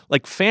story,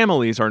 like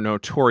families are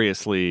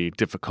notoriously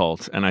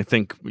difficult, and I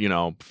think, you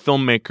know,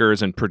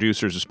 filmmakers and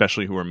producers,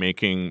 especially who are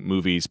making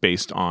movies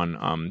based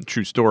on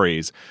true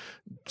stories,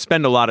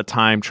 spend a lot of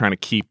time trying to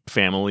keep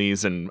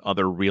families and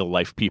other real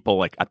life people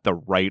like at the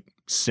right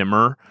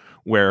simmer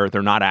where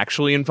they're not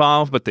actually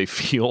involved, but they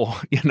feel,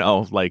 you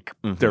know, like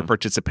they're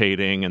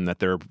participating and that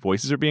their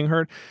voices are being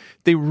heard.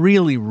 They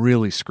really,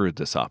 really screwed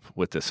this up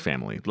with this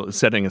family.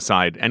 Setting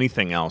aside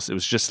anything else, it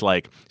was just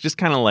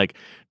kind of like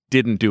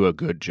didn't do a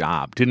good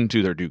job, didn't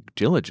do their due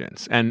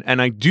diligence. And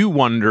I do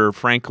wonder,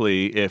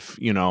 frankly, if,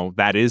 you know,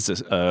 that is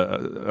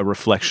a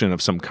reflection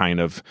of some kind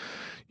of,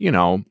 you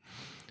know,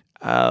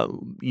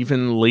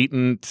 even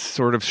latent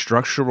sort of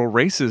structural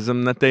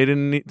racism that they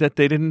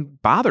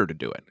didn't bother to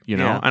do it, you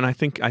know. And I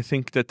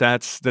think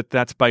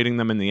that's biting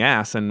them in the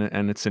ass,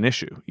 and it's an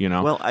issue, you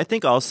know. Well, I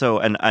think also,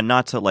 and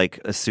not to like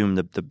assume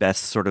the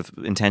best sort of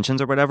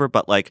intentions or whatever,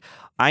 but like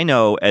I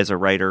know as a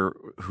writer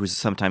who's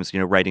sometimes, you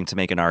know, writing to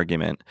make an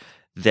argument,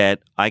 that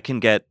I can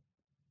get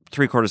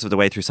 3/4 of the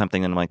way through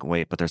something and I'm like,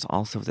 wait, but there's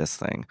also this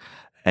thing.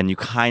 And you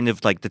kind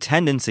of like the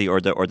tendency or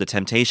the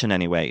temptation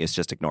anyway is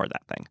just ignore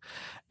that thing.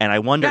 And I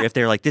wonder if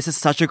they're like, this is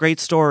such a great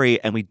story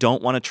and we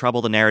don't want to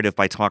trouble the narrative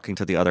by talking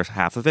to the other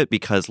half of it,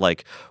 because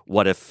like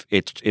what if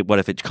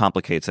it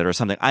complicates it or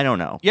something? I don't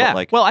know. Yeah. But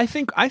like, well, I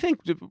think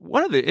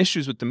one of the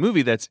issues with the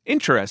movie that's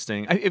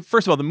interesting,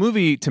 first of all, the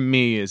movie to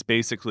me is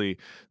basically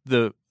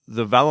the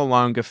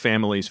Vallelonga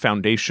family's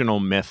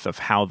foundational myth of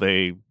how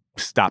they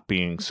stop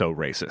being so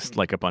racist,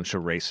 like a bunch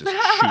of racist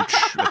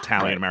shooch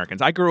Italian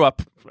Americans. I grew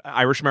up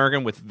Irish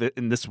American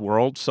in this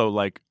world, so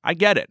like I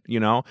get it, you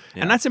know,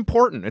 and that's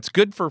important. It's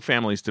good for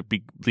families to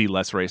be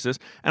less racist,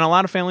 and a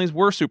lot of families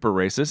were super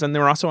racist, and they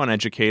were also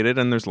uneducated,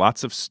 and there's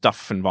lots of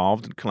stuff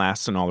involved in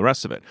class and all the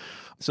rest of it.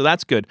 So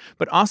that's good.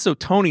 But also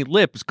Tony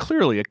Lip is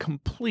clearly a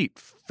complete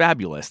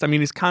fabulist. I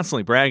mean, he's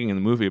constantly bragging in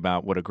the movie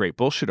about what a great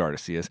bullshit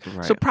artist he is.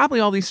 Right. So probably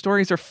all these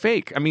stories are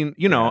fake. I mean,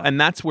 you know, and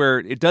that's where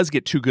it does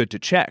get too good to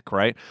check,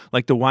 right?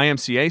 Like the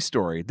YMCA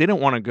story. They don't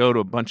want to go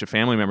to a bunch of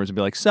family members and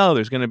be like, so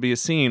there's going to be a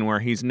scene where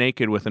he's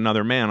naked with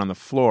another man on the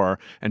floor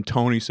and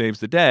Tony saves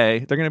the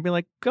day, they're going to be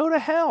like, go to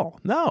hell.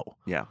 No.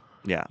 Yeah.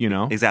 Yeah. You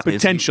know? Exactly.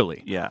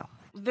 Potentially. Yeah.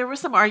 There was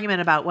some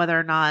argument about whether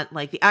or not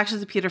like the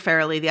actions of Peter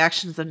Farrelly, the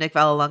actions of Nick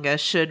Vallelonga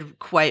should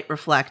quite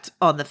reflect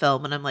on the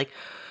film. And I'm like,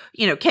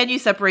 can you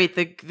separate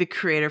the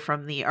creator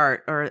from the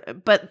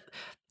art? But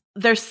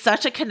there's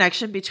such a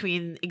connection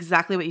between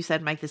exactly what you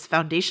said, Mike, this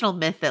foundational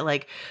myth that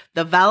like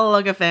the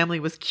Vallelonga family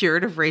was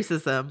cured of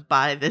racism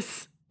by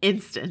this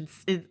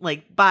instance,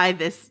 by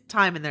this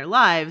time in their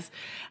lives.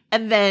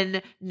 And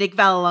then Nick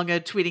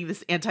Vallelonga tweeting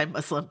this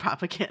anti-Muslim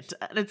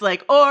propaganda. And it's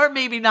like, or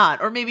maybe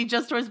not, or maybe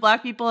just towards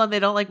Black people and they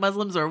don't like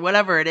Muslims or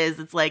whatever it is.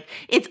 It's like,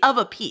 it's of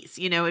a piece,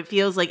 it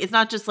feels like it's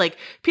not just like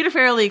Peter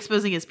Farrelly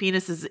exposing his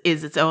penis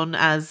is its own,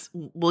 as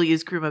we'll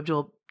use Kareem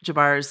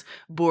Abdul-Jabbar's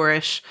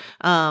boorish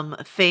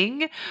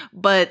thing.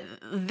 But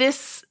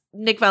this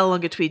Nick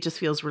Vallelonga tweet just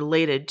feels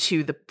related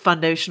to the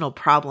foundational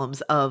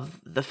problems of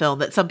the film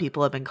that some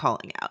people have been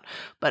calling out.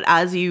 But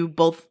as you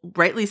both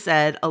rightly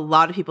said, a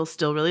lot of people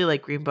still really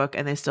like Green Book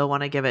and they still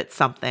want to give it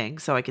something.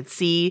 So I could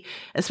see,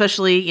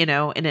 especially, in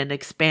an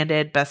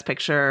expanded Best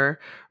Picture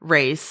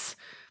race,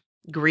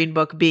 Green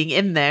Book being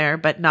in there,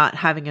 but not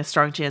having a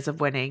strong chance of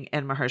winning,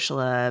 and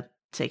Mahershala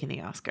taking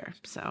the Oscar.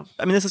 So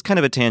I mean, this is kind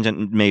of a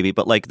tangent maybe,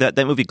 but like that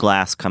movie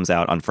Glass comes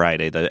out on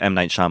Friday, the M.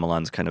 Night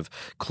Shyamalan's kind of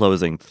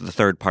closing the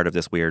third part of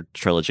this weird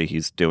trilogy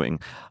he's doing.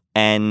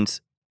 And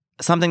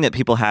something that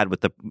people had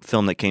with the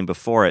film that came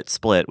before it,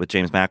 Split, with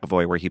James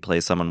McAvoy, where he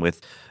plays someone with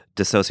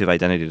dissociative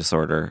identity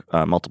disorder,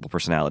 multiple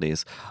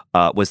personalities,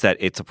 was that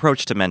its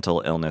approach to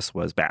mental illness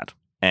was bad.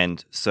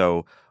 And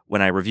so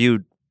when I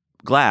reviewed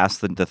Glass,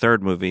 the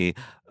third movie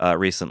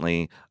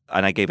recently,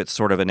 and I gave it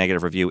sort of a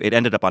negative review, it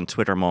ended up on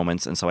Twitter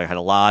Moments, and so I had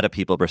a lot of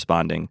people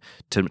responding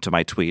to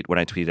my tweet when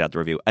I tweeted out the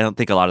review. I don't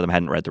think a lot of them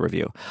hadn't read the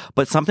review.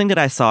 But something that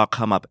I saw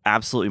come up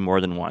absolutely more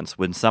than once,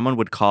 when someone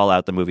would call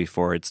out the movie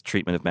for its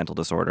treatment of mental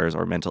disorders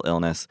or mental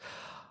illness,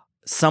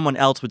 someone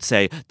else would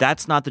say,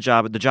 that's not the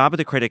job. The job of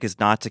the critic is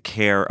not to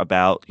care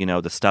about,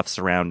 the stuff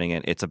surrounding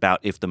it. It's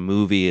about if the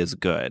movie is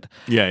good.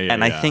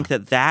 And I think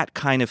that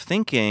kind of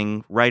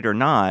thinking, right or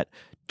not,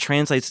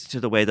 translates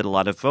to the way that a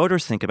lot of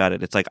voters think about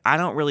it. It's like,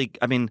 I'm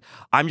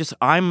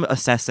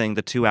assessing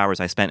the 2 hours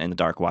I spent in the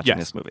dark watching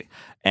this movie.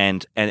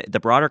 And the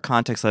broader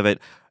context of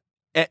it,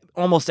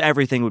 almost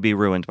everything would be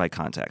ruined by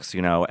context,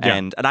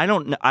 and I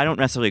don't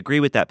necessarily agree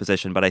with that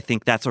position, but I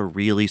think that's a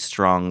really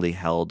strongly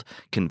held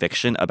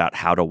conviction about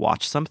how to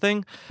watch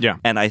something.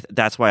 And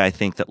that's why I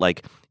think that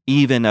like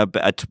even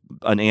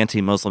an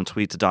anti-Muslim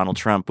tweet to Donald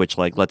Trump, which,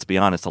 like, let's be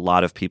honest, a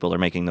lot of people are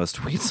making those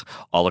tweets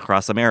all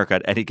across America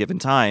at any given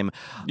time,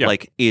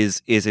 like,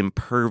 is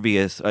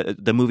impervious.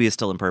 The movie is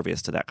still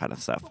impervious to that kind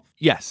of stuff.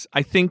 Yes,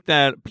 I think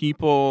that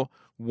people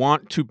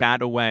want to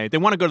bat away. They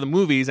want to go to the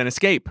movies and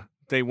escape.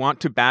 They want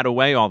to bat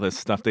away all this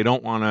stuff. They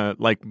don't want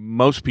to, like,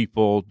 most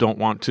people don't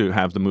want to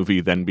have the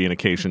movie then be an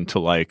occasion to,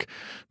 like,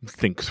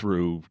 think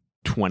through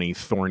 20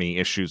 thorny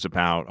issues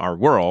about our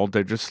world.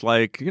 They're just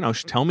like,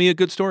 tell me a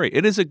good story.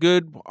 It is a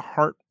good,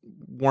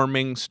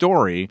 heartwarming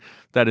story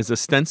that is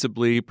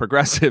ostensibly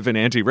progressive and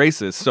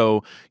anti-racist.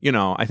 So,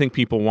 I think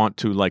people want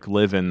to like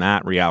live in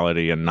that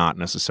reality and not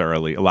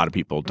necessarily, a lot of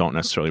people don't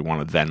necessarily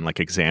want to then like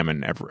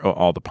examine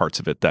all the parts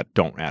of it that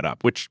don't add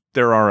up, which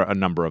there are a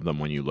number of them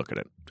when you look at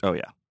it. Oh,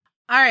 yeah.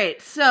 All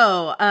right,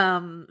 so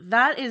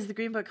that is the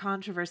Green Book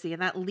controversy,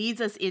 and that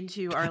leads us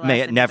into our last... May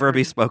it never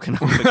be spoken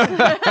of again.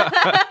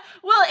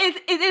 Well,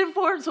 it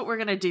informs what we're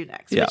going to do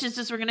next, which is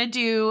just we're going to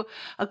do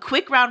a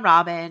quick round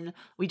robin.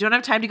 We don't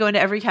have time to go into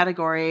every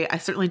category. I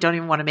certainly don't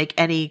even want to make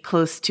any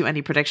close to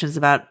any predictions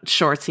about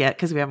shorts yet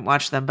because we haven't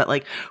watched them. But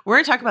like, we're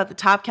going to talk about the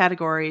top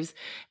categories,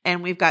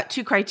 and we've got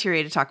 2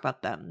 criteria to talk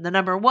about them. The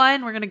number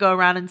 1, we're going to go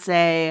around and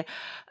say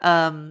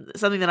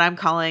something that I'm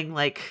calling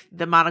like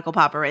the monocle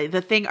popper, right?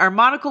 The thing, our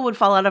monocle would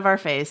fall out of our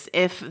face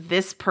if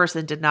this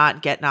person did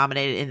not get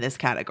nominated in this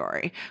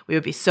category. We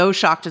would be so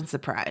shocked and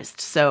surprised.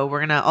 So we're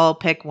going to all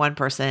pick one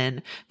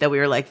person that we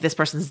were like, this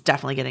person's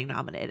definitely getting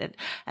nominated.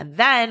 And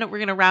then we're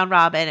going to round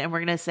robin and we're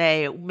going to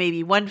say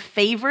maybe one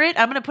favorite.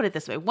 I'm going to put it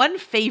this way. One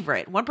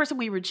favorite, one person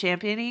we were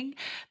championing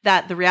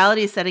that the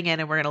reality is setting in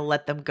and we're going to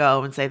let them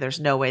go and say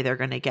there's no way they're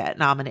going to get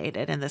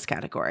nominated in this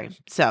category.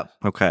 So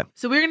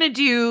we're going to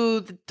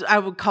do, I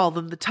would call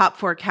them the top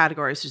 4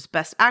 categories, just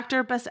Best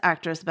Actor, Best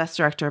Actress, Best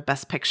Director,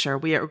 Best Picture.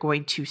 We are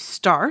going to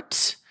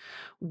start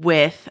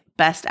with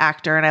Best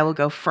Actor, and I will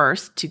go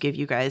first to give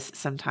you guys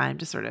some time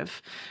to sort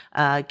of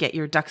get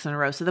your ducks in a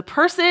row. So the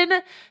person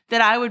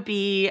that I would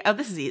be,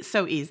 this is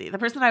so easy. The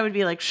person I would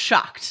be like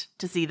shocked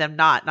to see them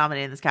not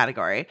nominated in this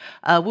category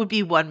would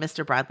be one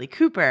Mr. Bradley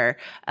Cooper.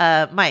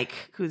 Mike,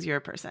 who's your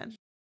person?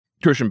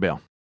 Christian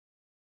Bale.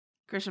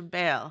 Christian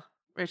Bale.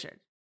 Richard.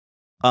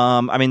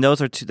 I mean,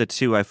 those are the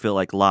two I feel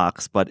like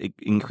locks, but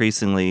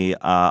increasingly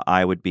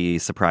I would be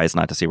surprised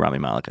not to see Rami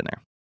Malek in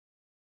there.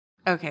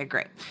 Okay,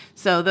 great.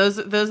 So those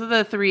are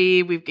the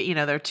 3. We've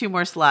there are 2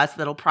 more slots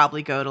that'll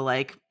probably go to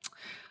like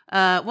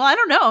Well, I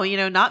don't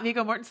know. Not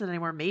Viggo Mortensen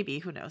anymore. Maybe.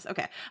 Who knows?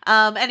 Okay.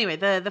 Anyway,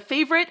 the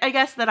favorite, I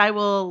guess, that I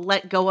will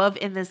let go of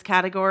in this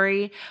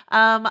category,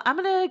 I'm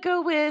gonna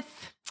go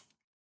with.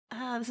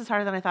 This is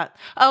harder than I thought.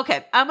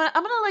 Okay, I'm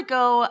gonna let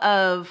go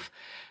of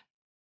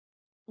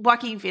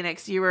Joaquin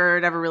Phoenix. You Were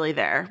Never Really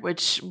There,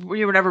 which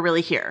You Were Never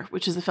Really Here,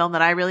 which is a film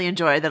that I really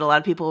enjoyed that a lot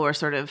of people were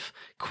sort of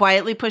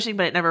quietly pushing,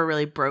 but it never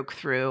really broke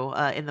through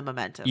in the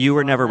momentum. You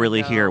Were Never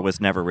Really Here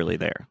was never really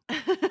there.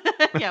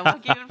 Yeah,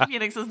 Joaquin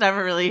Phoenix was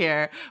never really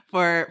here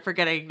for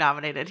getting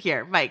nominated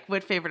here. Mike,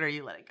 what favorite are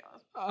you letting go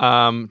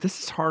of?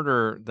 This is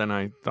harder than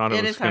I thought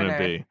it was going to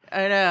be.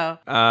 I know.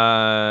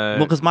 Well,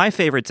 because my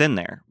favorite's in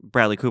there,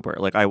 Bradley Cooper.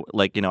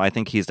 I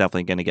think he's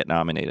definitely going to get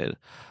nominated.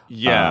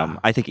 Yeah,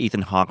 I think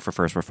Ethan Hawke for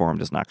First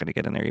Reformed is not going to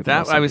get in there. Even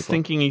I was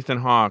thinking Ethan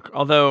Hawke,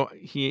 although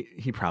he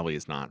probably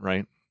is not,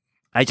 right?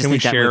 I just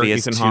think that movie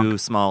is too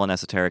small and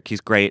esoteric.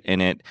 He's great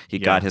in it. He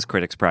got his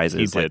critics' prizes.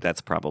 He did.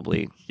 That's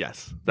probably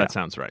that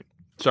sounds right.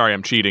 Sorry,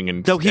 I'm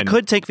cheating. Though he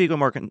could take Viggo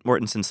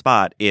Mortensen's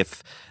spot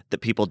if the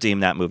people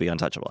deem that movie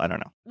untouchable. I don't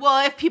know.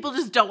 Well, if people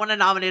just don't want to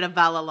nominate a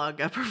Vala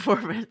Longa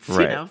performance,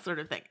 right. Sort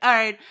of thing. All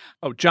right.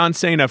 Oh, John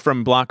Cena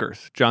from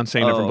Blockers. John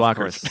Cena from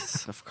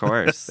Blockers. Of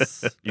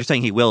course. You're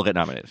saying he will get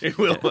nominated. He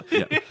will.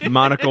 Yeah.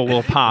 Monocle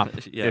will pop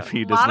if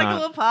he does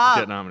not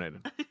get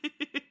nominated.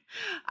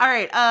 All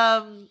right.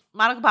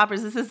 Monocle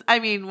poppers.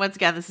 Once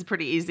again, this is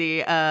pretty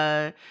easy.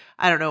 I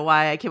don't know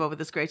why I came up with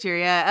this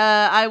criteria.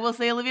 I will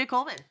say Olivia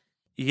Colman.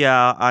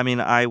 Yeah,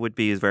 I would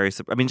be very.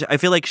 I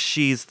feel like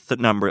she's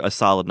a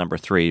solid number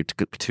 3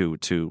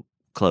 to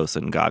Close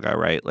and Gaga,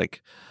 right?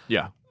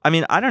 Yeah.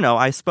 I don't know.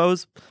 I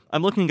suppose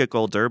I'm looking at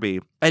Gold Derby,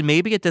 and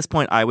maybe at this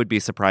point I would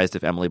be surprised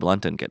if Emily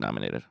Blunt didn't get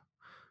nominated,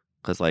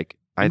 because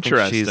I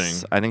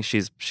think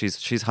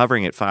she's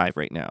hovering at 5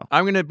 right now.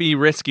 I'm going to be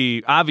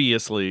risky.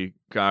 Obviously,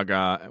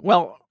 Gaga.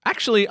 Well,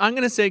 actually, I'm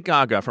going to say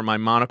Gaga for my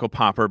monocle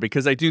popper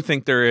because I do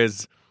think there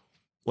is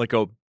a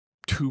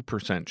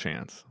 2%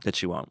 chance that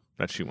she won't.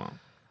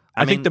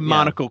 I think the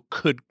monocle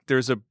could. There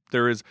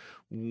is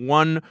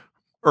one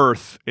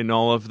Earth in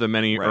all of the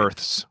many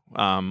Earths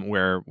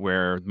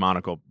where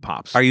monocle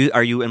pops. Are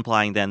you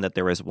implying then that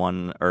there is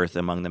one Earth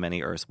among the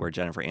many Earths where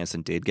Jennifer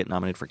Aniston did get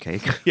nominated for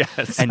Cake?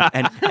 Yes. and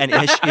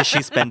is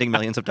she spending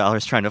millions of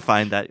dollars trying to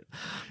find that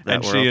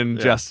and world? She and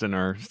Justin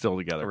are still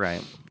together.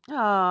 Right.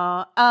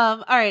 Oh,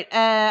 all right.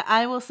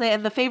 I will say,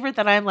 and the favorite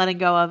that I'm letting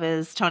go of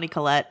is Toni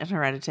Collette in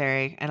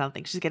Hereditary. I don't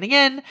think she's getting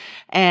in,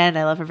 and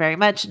I love her very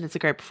much, and it's a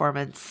great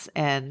performance.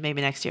 And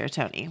maybe next year,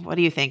 Toni. What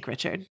do you think,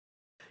 Richard?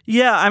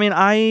 Yeah,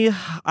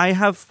 I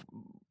have.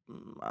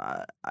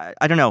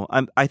 I don't know.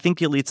 I think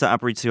Yalitza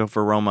Aparicio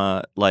for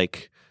Roma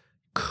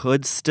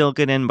could still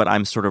get in, but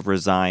I'm sort of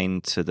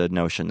resigned to the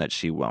notion that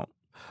she won't.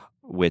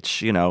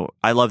 Which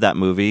I love that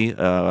movie.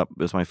 It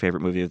was my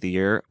favorite movie of the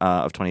year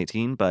of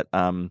 2018. But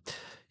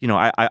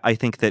I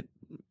think that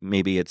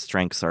maybe its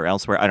strengths are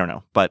elsewhere. I don't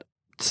know, but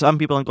some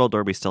people in Gold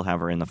Derby still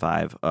have her in the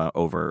 5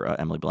 over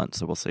Emily Blunt.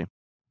 So we'll see.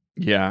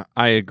 Yeah,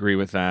 I agree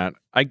with that.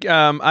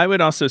 I would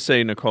also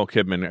say Nicole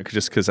Kidman,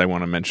 just because I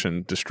want to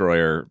mention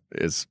Destroyer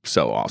is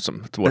so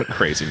awesome. What a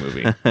crazy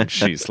movie.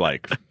 She's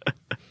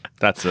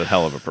that's a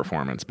hell of a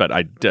performance, but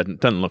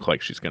doesn't look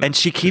like she's going to. And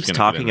she keeps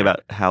talking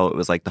about how it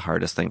was the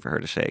hardest thing for her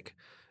to shake.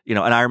 And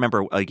I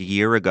remember a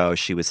year ago,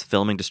 she was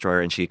filming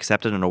Destroyer and she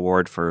accepted an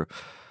award for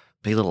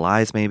Big Little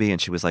Lies maybe.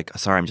 And she was like,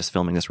 sorry, I'm just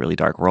filming this really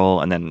dark role.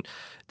 And then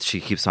she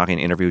keeps talking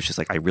in interviews. She's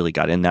like, I really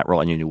got in that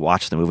role. And you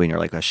watch the movie and you're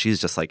like, oh, she's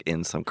just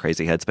in some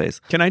crazy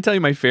headspace. Can I tell you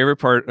my favorite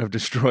part of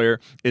Destroyer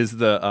is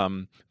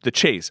the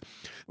chase,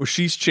 where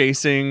she's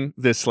chasing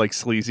this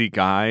sleazy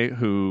guy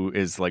who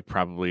is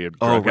probably a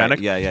drug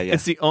addict. Yeah.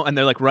 It's and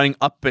they're running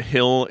up a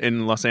hill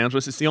in Los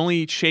Angeles. It's the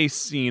only chase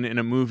scene in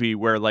a movie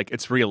where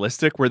it's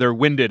realistic, where they're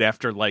winded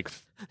after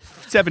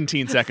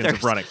 17 seconds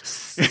of running.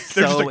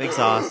 So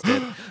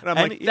exhausted. And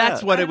I'm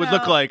that's what it would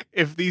look like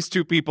if these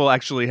two people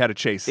actually had a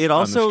chase on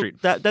the street.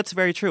 That's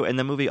very true. And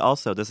the movie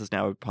also, this is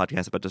now a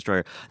podcast about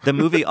Destroyer. The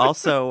movie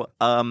also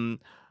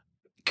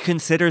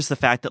considers the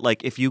fact that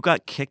if you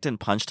got kicked and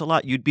punched a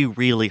lot, you'd be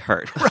really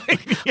hurt. Right.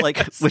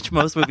 Yes. Which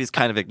most movies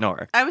kind of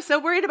ignore. I was so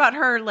worried about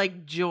her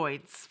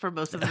joints for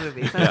most of the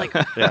movies. I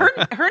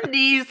was her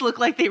knees look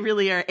like they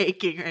really are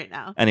aching right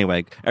now.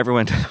 Anyway,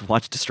 everyone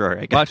watch Destroyer,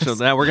 I guess.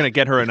 Now we're going to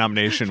get her a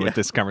nomination with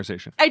this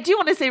conversation. I do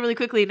want to say really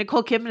quickly,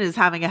 Nicole Kidman is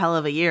having a hell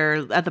of a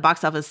year at the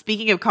box office.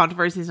 Speaking of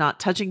controversies not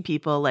touching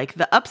people,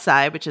 The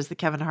Upside, which is the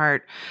Kevin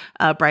Hart,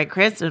 Bryan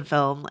Cranston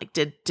film,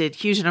 did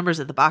huge numbers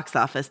at the box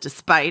office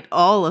despite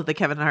all of the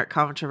Kevin Hart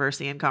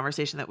controversy and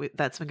conversation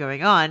that's been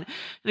going on.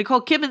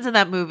 Nicole Kidman's in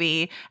that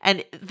movie,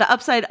 and The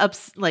Upside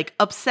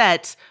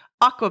upset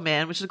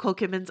Aquaman, which Nicole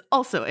Kidman's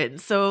also in.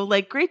 So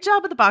great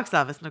job at the box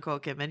office, Nicole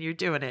Kidman. You're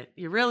doing it.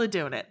 You're really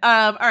doing it.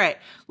 All right,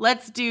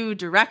 let's do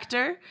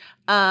director.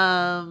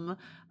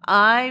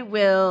 I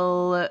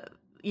will,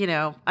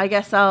 I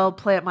guess I'll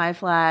plant my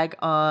flag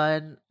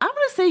on, I'm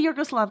going to say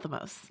Yorgos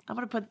Lanthimos. I'm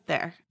going to put it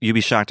there. You'd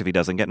be shocked if he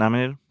doesn't get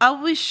nominated?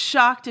 I'll be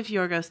shocked if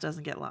Yorgos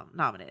doesn't get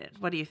nominated.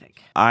 What do you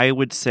think? I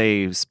would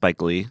say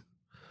Spike Lee.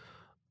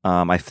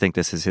 I think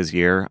this is his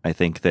year. I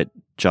think that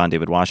John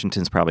David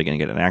Washington's probably going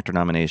to get an actor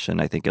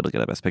nomination. I think it'll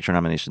get a Best Picture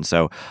nomination.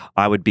 So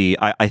I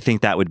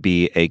think that would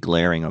be a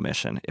glaring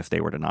omission if they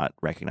were to not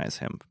recognize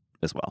him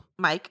as well.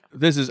 Mike?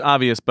 This is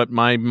obvious, but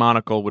my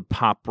monocle would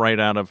pop right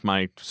out of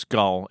my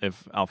skull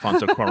if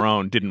Alfonso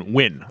Cuarón didn't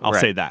win. I'll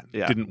say that.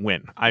 Yeah. Didn't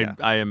win.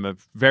 I am a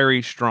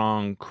very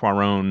strong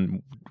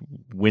Cuarón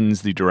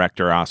wins the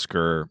director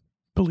Oscar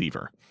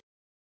believer.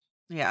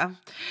 Yeah.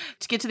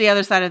 To get to the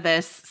other side of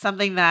this,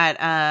 something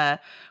that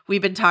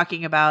we've been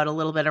talking about a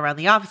little bit around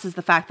the office is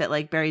the fact that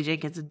like Barry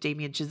Jenkins and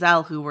Damien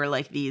Chazelle, who were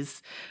like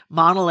these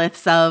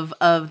monoliths of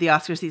the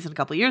Oscar season a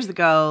couple years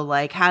ago,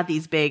 like had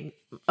these big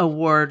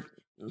award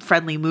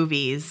friendly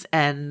movies,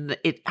 and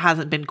it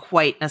hasn't been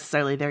quite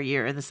necessarily their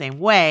year in the same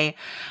way.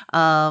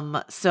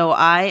 So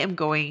I am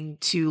going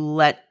to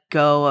let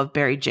go of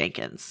Barry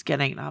Jenkins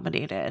getting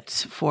nominated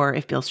for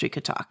If Beale Street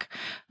Could Talk.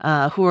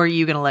 Who are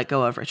you going to let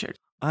go of, Richard?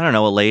 I don't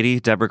know, a lady,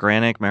 Deborah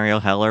Granick, Marielle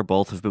Heller,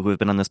 both who have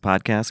been on this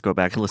podcast. Go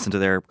back and listen to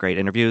their great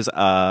interviews.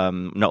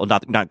 No,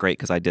 not great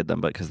because I did them,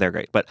 but because they're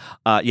great. But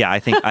yeah, I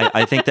think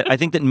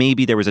that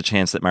maybe there was a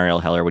chance that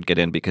Marielle Heller would get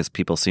in because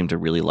people seem to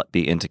really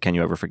be into Can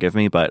You Ever Forgive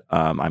Me? But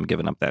I'm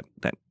giving up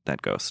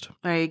that ghost.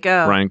 There you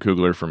go. Ryan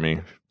Coogler for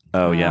me.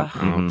 Oh yeah,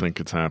 I don't think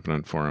it's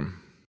happening for him.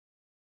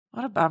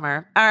 What a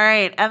bummer. All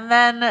right. And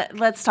then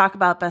let's talk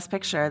about Best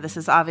Picture. This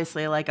is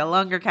obviously like a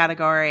longer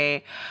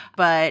category,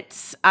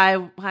 but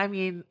I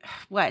mean,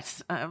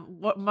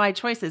 what my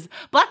choice is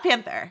Black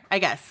Panther, I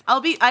guess.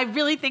 I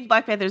really think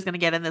Black Panther is going to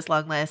get in this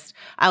long list.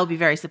 I will be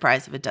very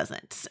surprised if it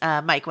doesn't.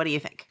 Mike, what do you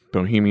think?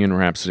 Bohemian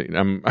Rhapsody.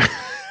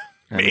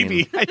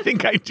 Maybe. I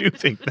think I do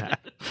think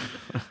that.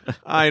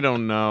 I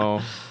don't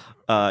know.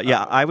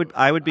 Yeah, I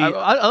would be.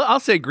 I'll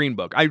say Green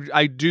Book.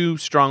 I do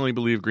strongly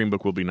believe Green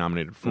Book will be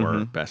nominated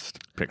for Best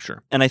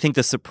Picture. And I think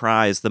the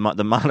surprise, the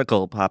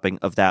monocle popping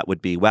of that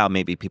would be, wow,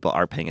 maybe people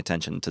are paying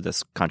attention to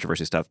this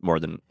controversy stuff more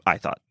than I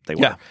thought they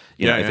were.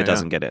 Yeah. If it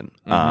doesn't get in.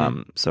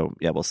 So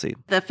yeah, we'll see.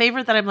 The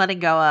favorite that I'm letting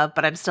go of,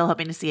 but I'm still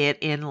hoping to see it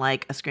in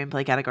like a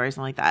screenplay category or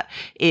something like that,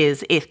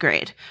 is 8th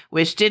Grade,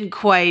 which didn't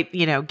quite,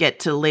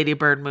 get to Lady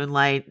Bird,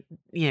 Moonlight,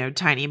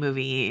 tiny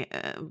movie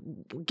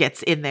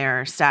gets in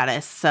their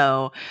status.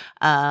 So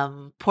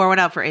pour one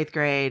out for 8th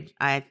Grade.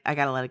 I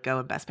gotta let it go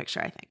in Best Picture,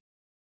 I think.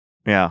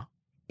 Yeah.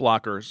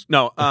 Blockers.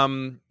 No,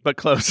 but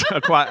close.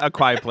 A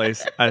Quiet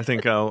Place. I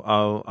think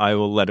I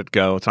will let it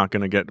go. It's not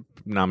going to get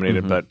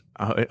nominated, but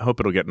I hope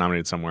it'll get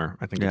nominated somewhere.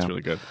 I think it's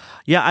really good.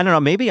 Yeah, I don't know.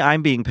 Maybe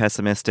I'm being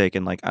pessimistic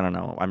and I don't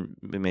know. I'm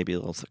maybe a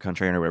little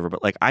contrarian or whatever,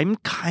 but I'm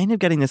kind of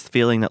getting this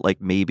feeling that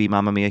maybe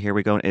Mamma Mia, Here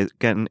We Go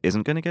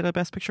isn't going to get a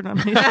Best Picture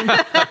nomination.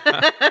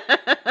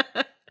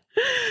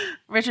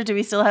 Richard, do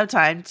we still have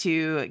time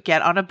to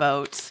get on a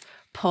boat,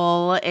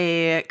 pull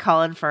a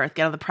Colin Firth,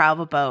 get on the prow of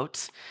a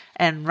boat,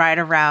 and ride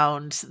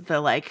around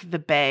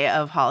the bay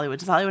of Hollywood?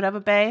 Does Hollywood have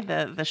a bay?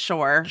 The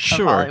shore of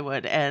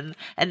Hollywood, and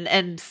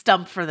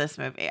stump for this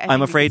movie.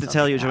 I'm afraid to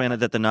tell you, Joanna,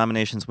 that the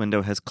nominations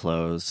window has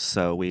closed,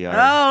 so we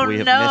have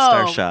missed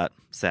our shot,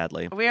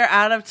 sadly. We are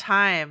out of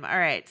time. All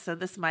right, so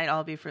this might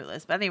all be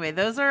fruitless. But anyway,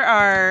 those are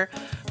our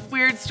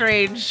weird,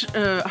 strange,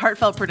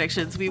 heartfelt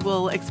predictions. We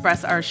will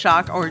express our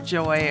shock or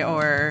joy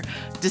or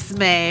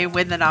dismay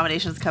when the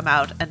nominations come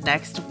out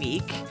next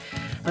week.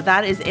 But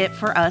that is it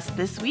for us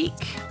this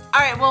week. All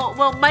right,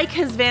 well, Mike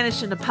has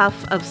vanished in a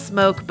puff of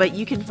smoke, but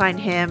you can find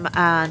him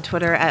on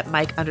Twitter at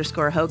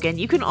Mike_Hogan.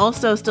 You can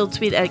also still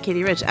tweet at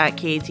Katie Rich at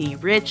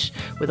KTRich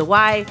with a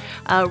Y.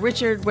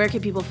 Richard, where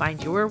can people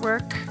find your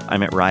work?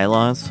 I'm at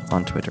Rylaws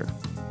on Twitter.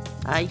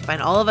 You can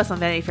find all of us on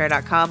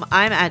VanityFair.com.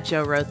 I'm at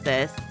Joe Wrote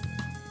This.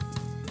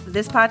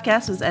 This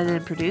podcast was edited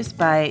and produced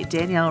by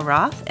Danielle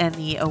Roth, and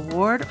the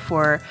award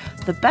for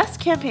the best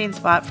campaign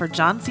spot for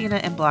John Cena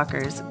and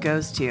Blockers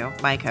goes to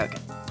Mike Hogan.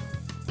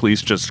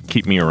 Please just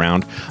keep me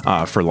around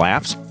for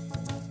laughs.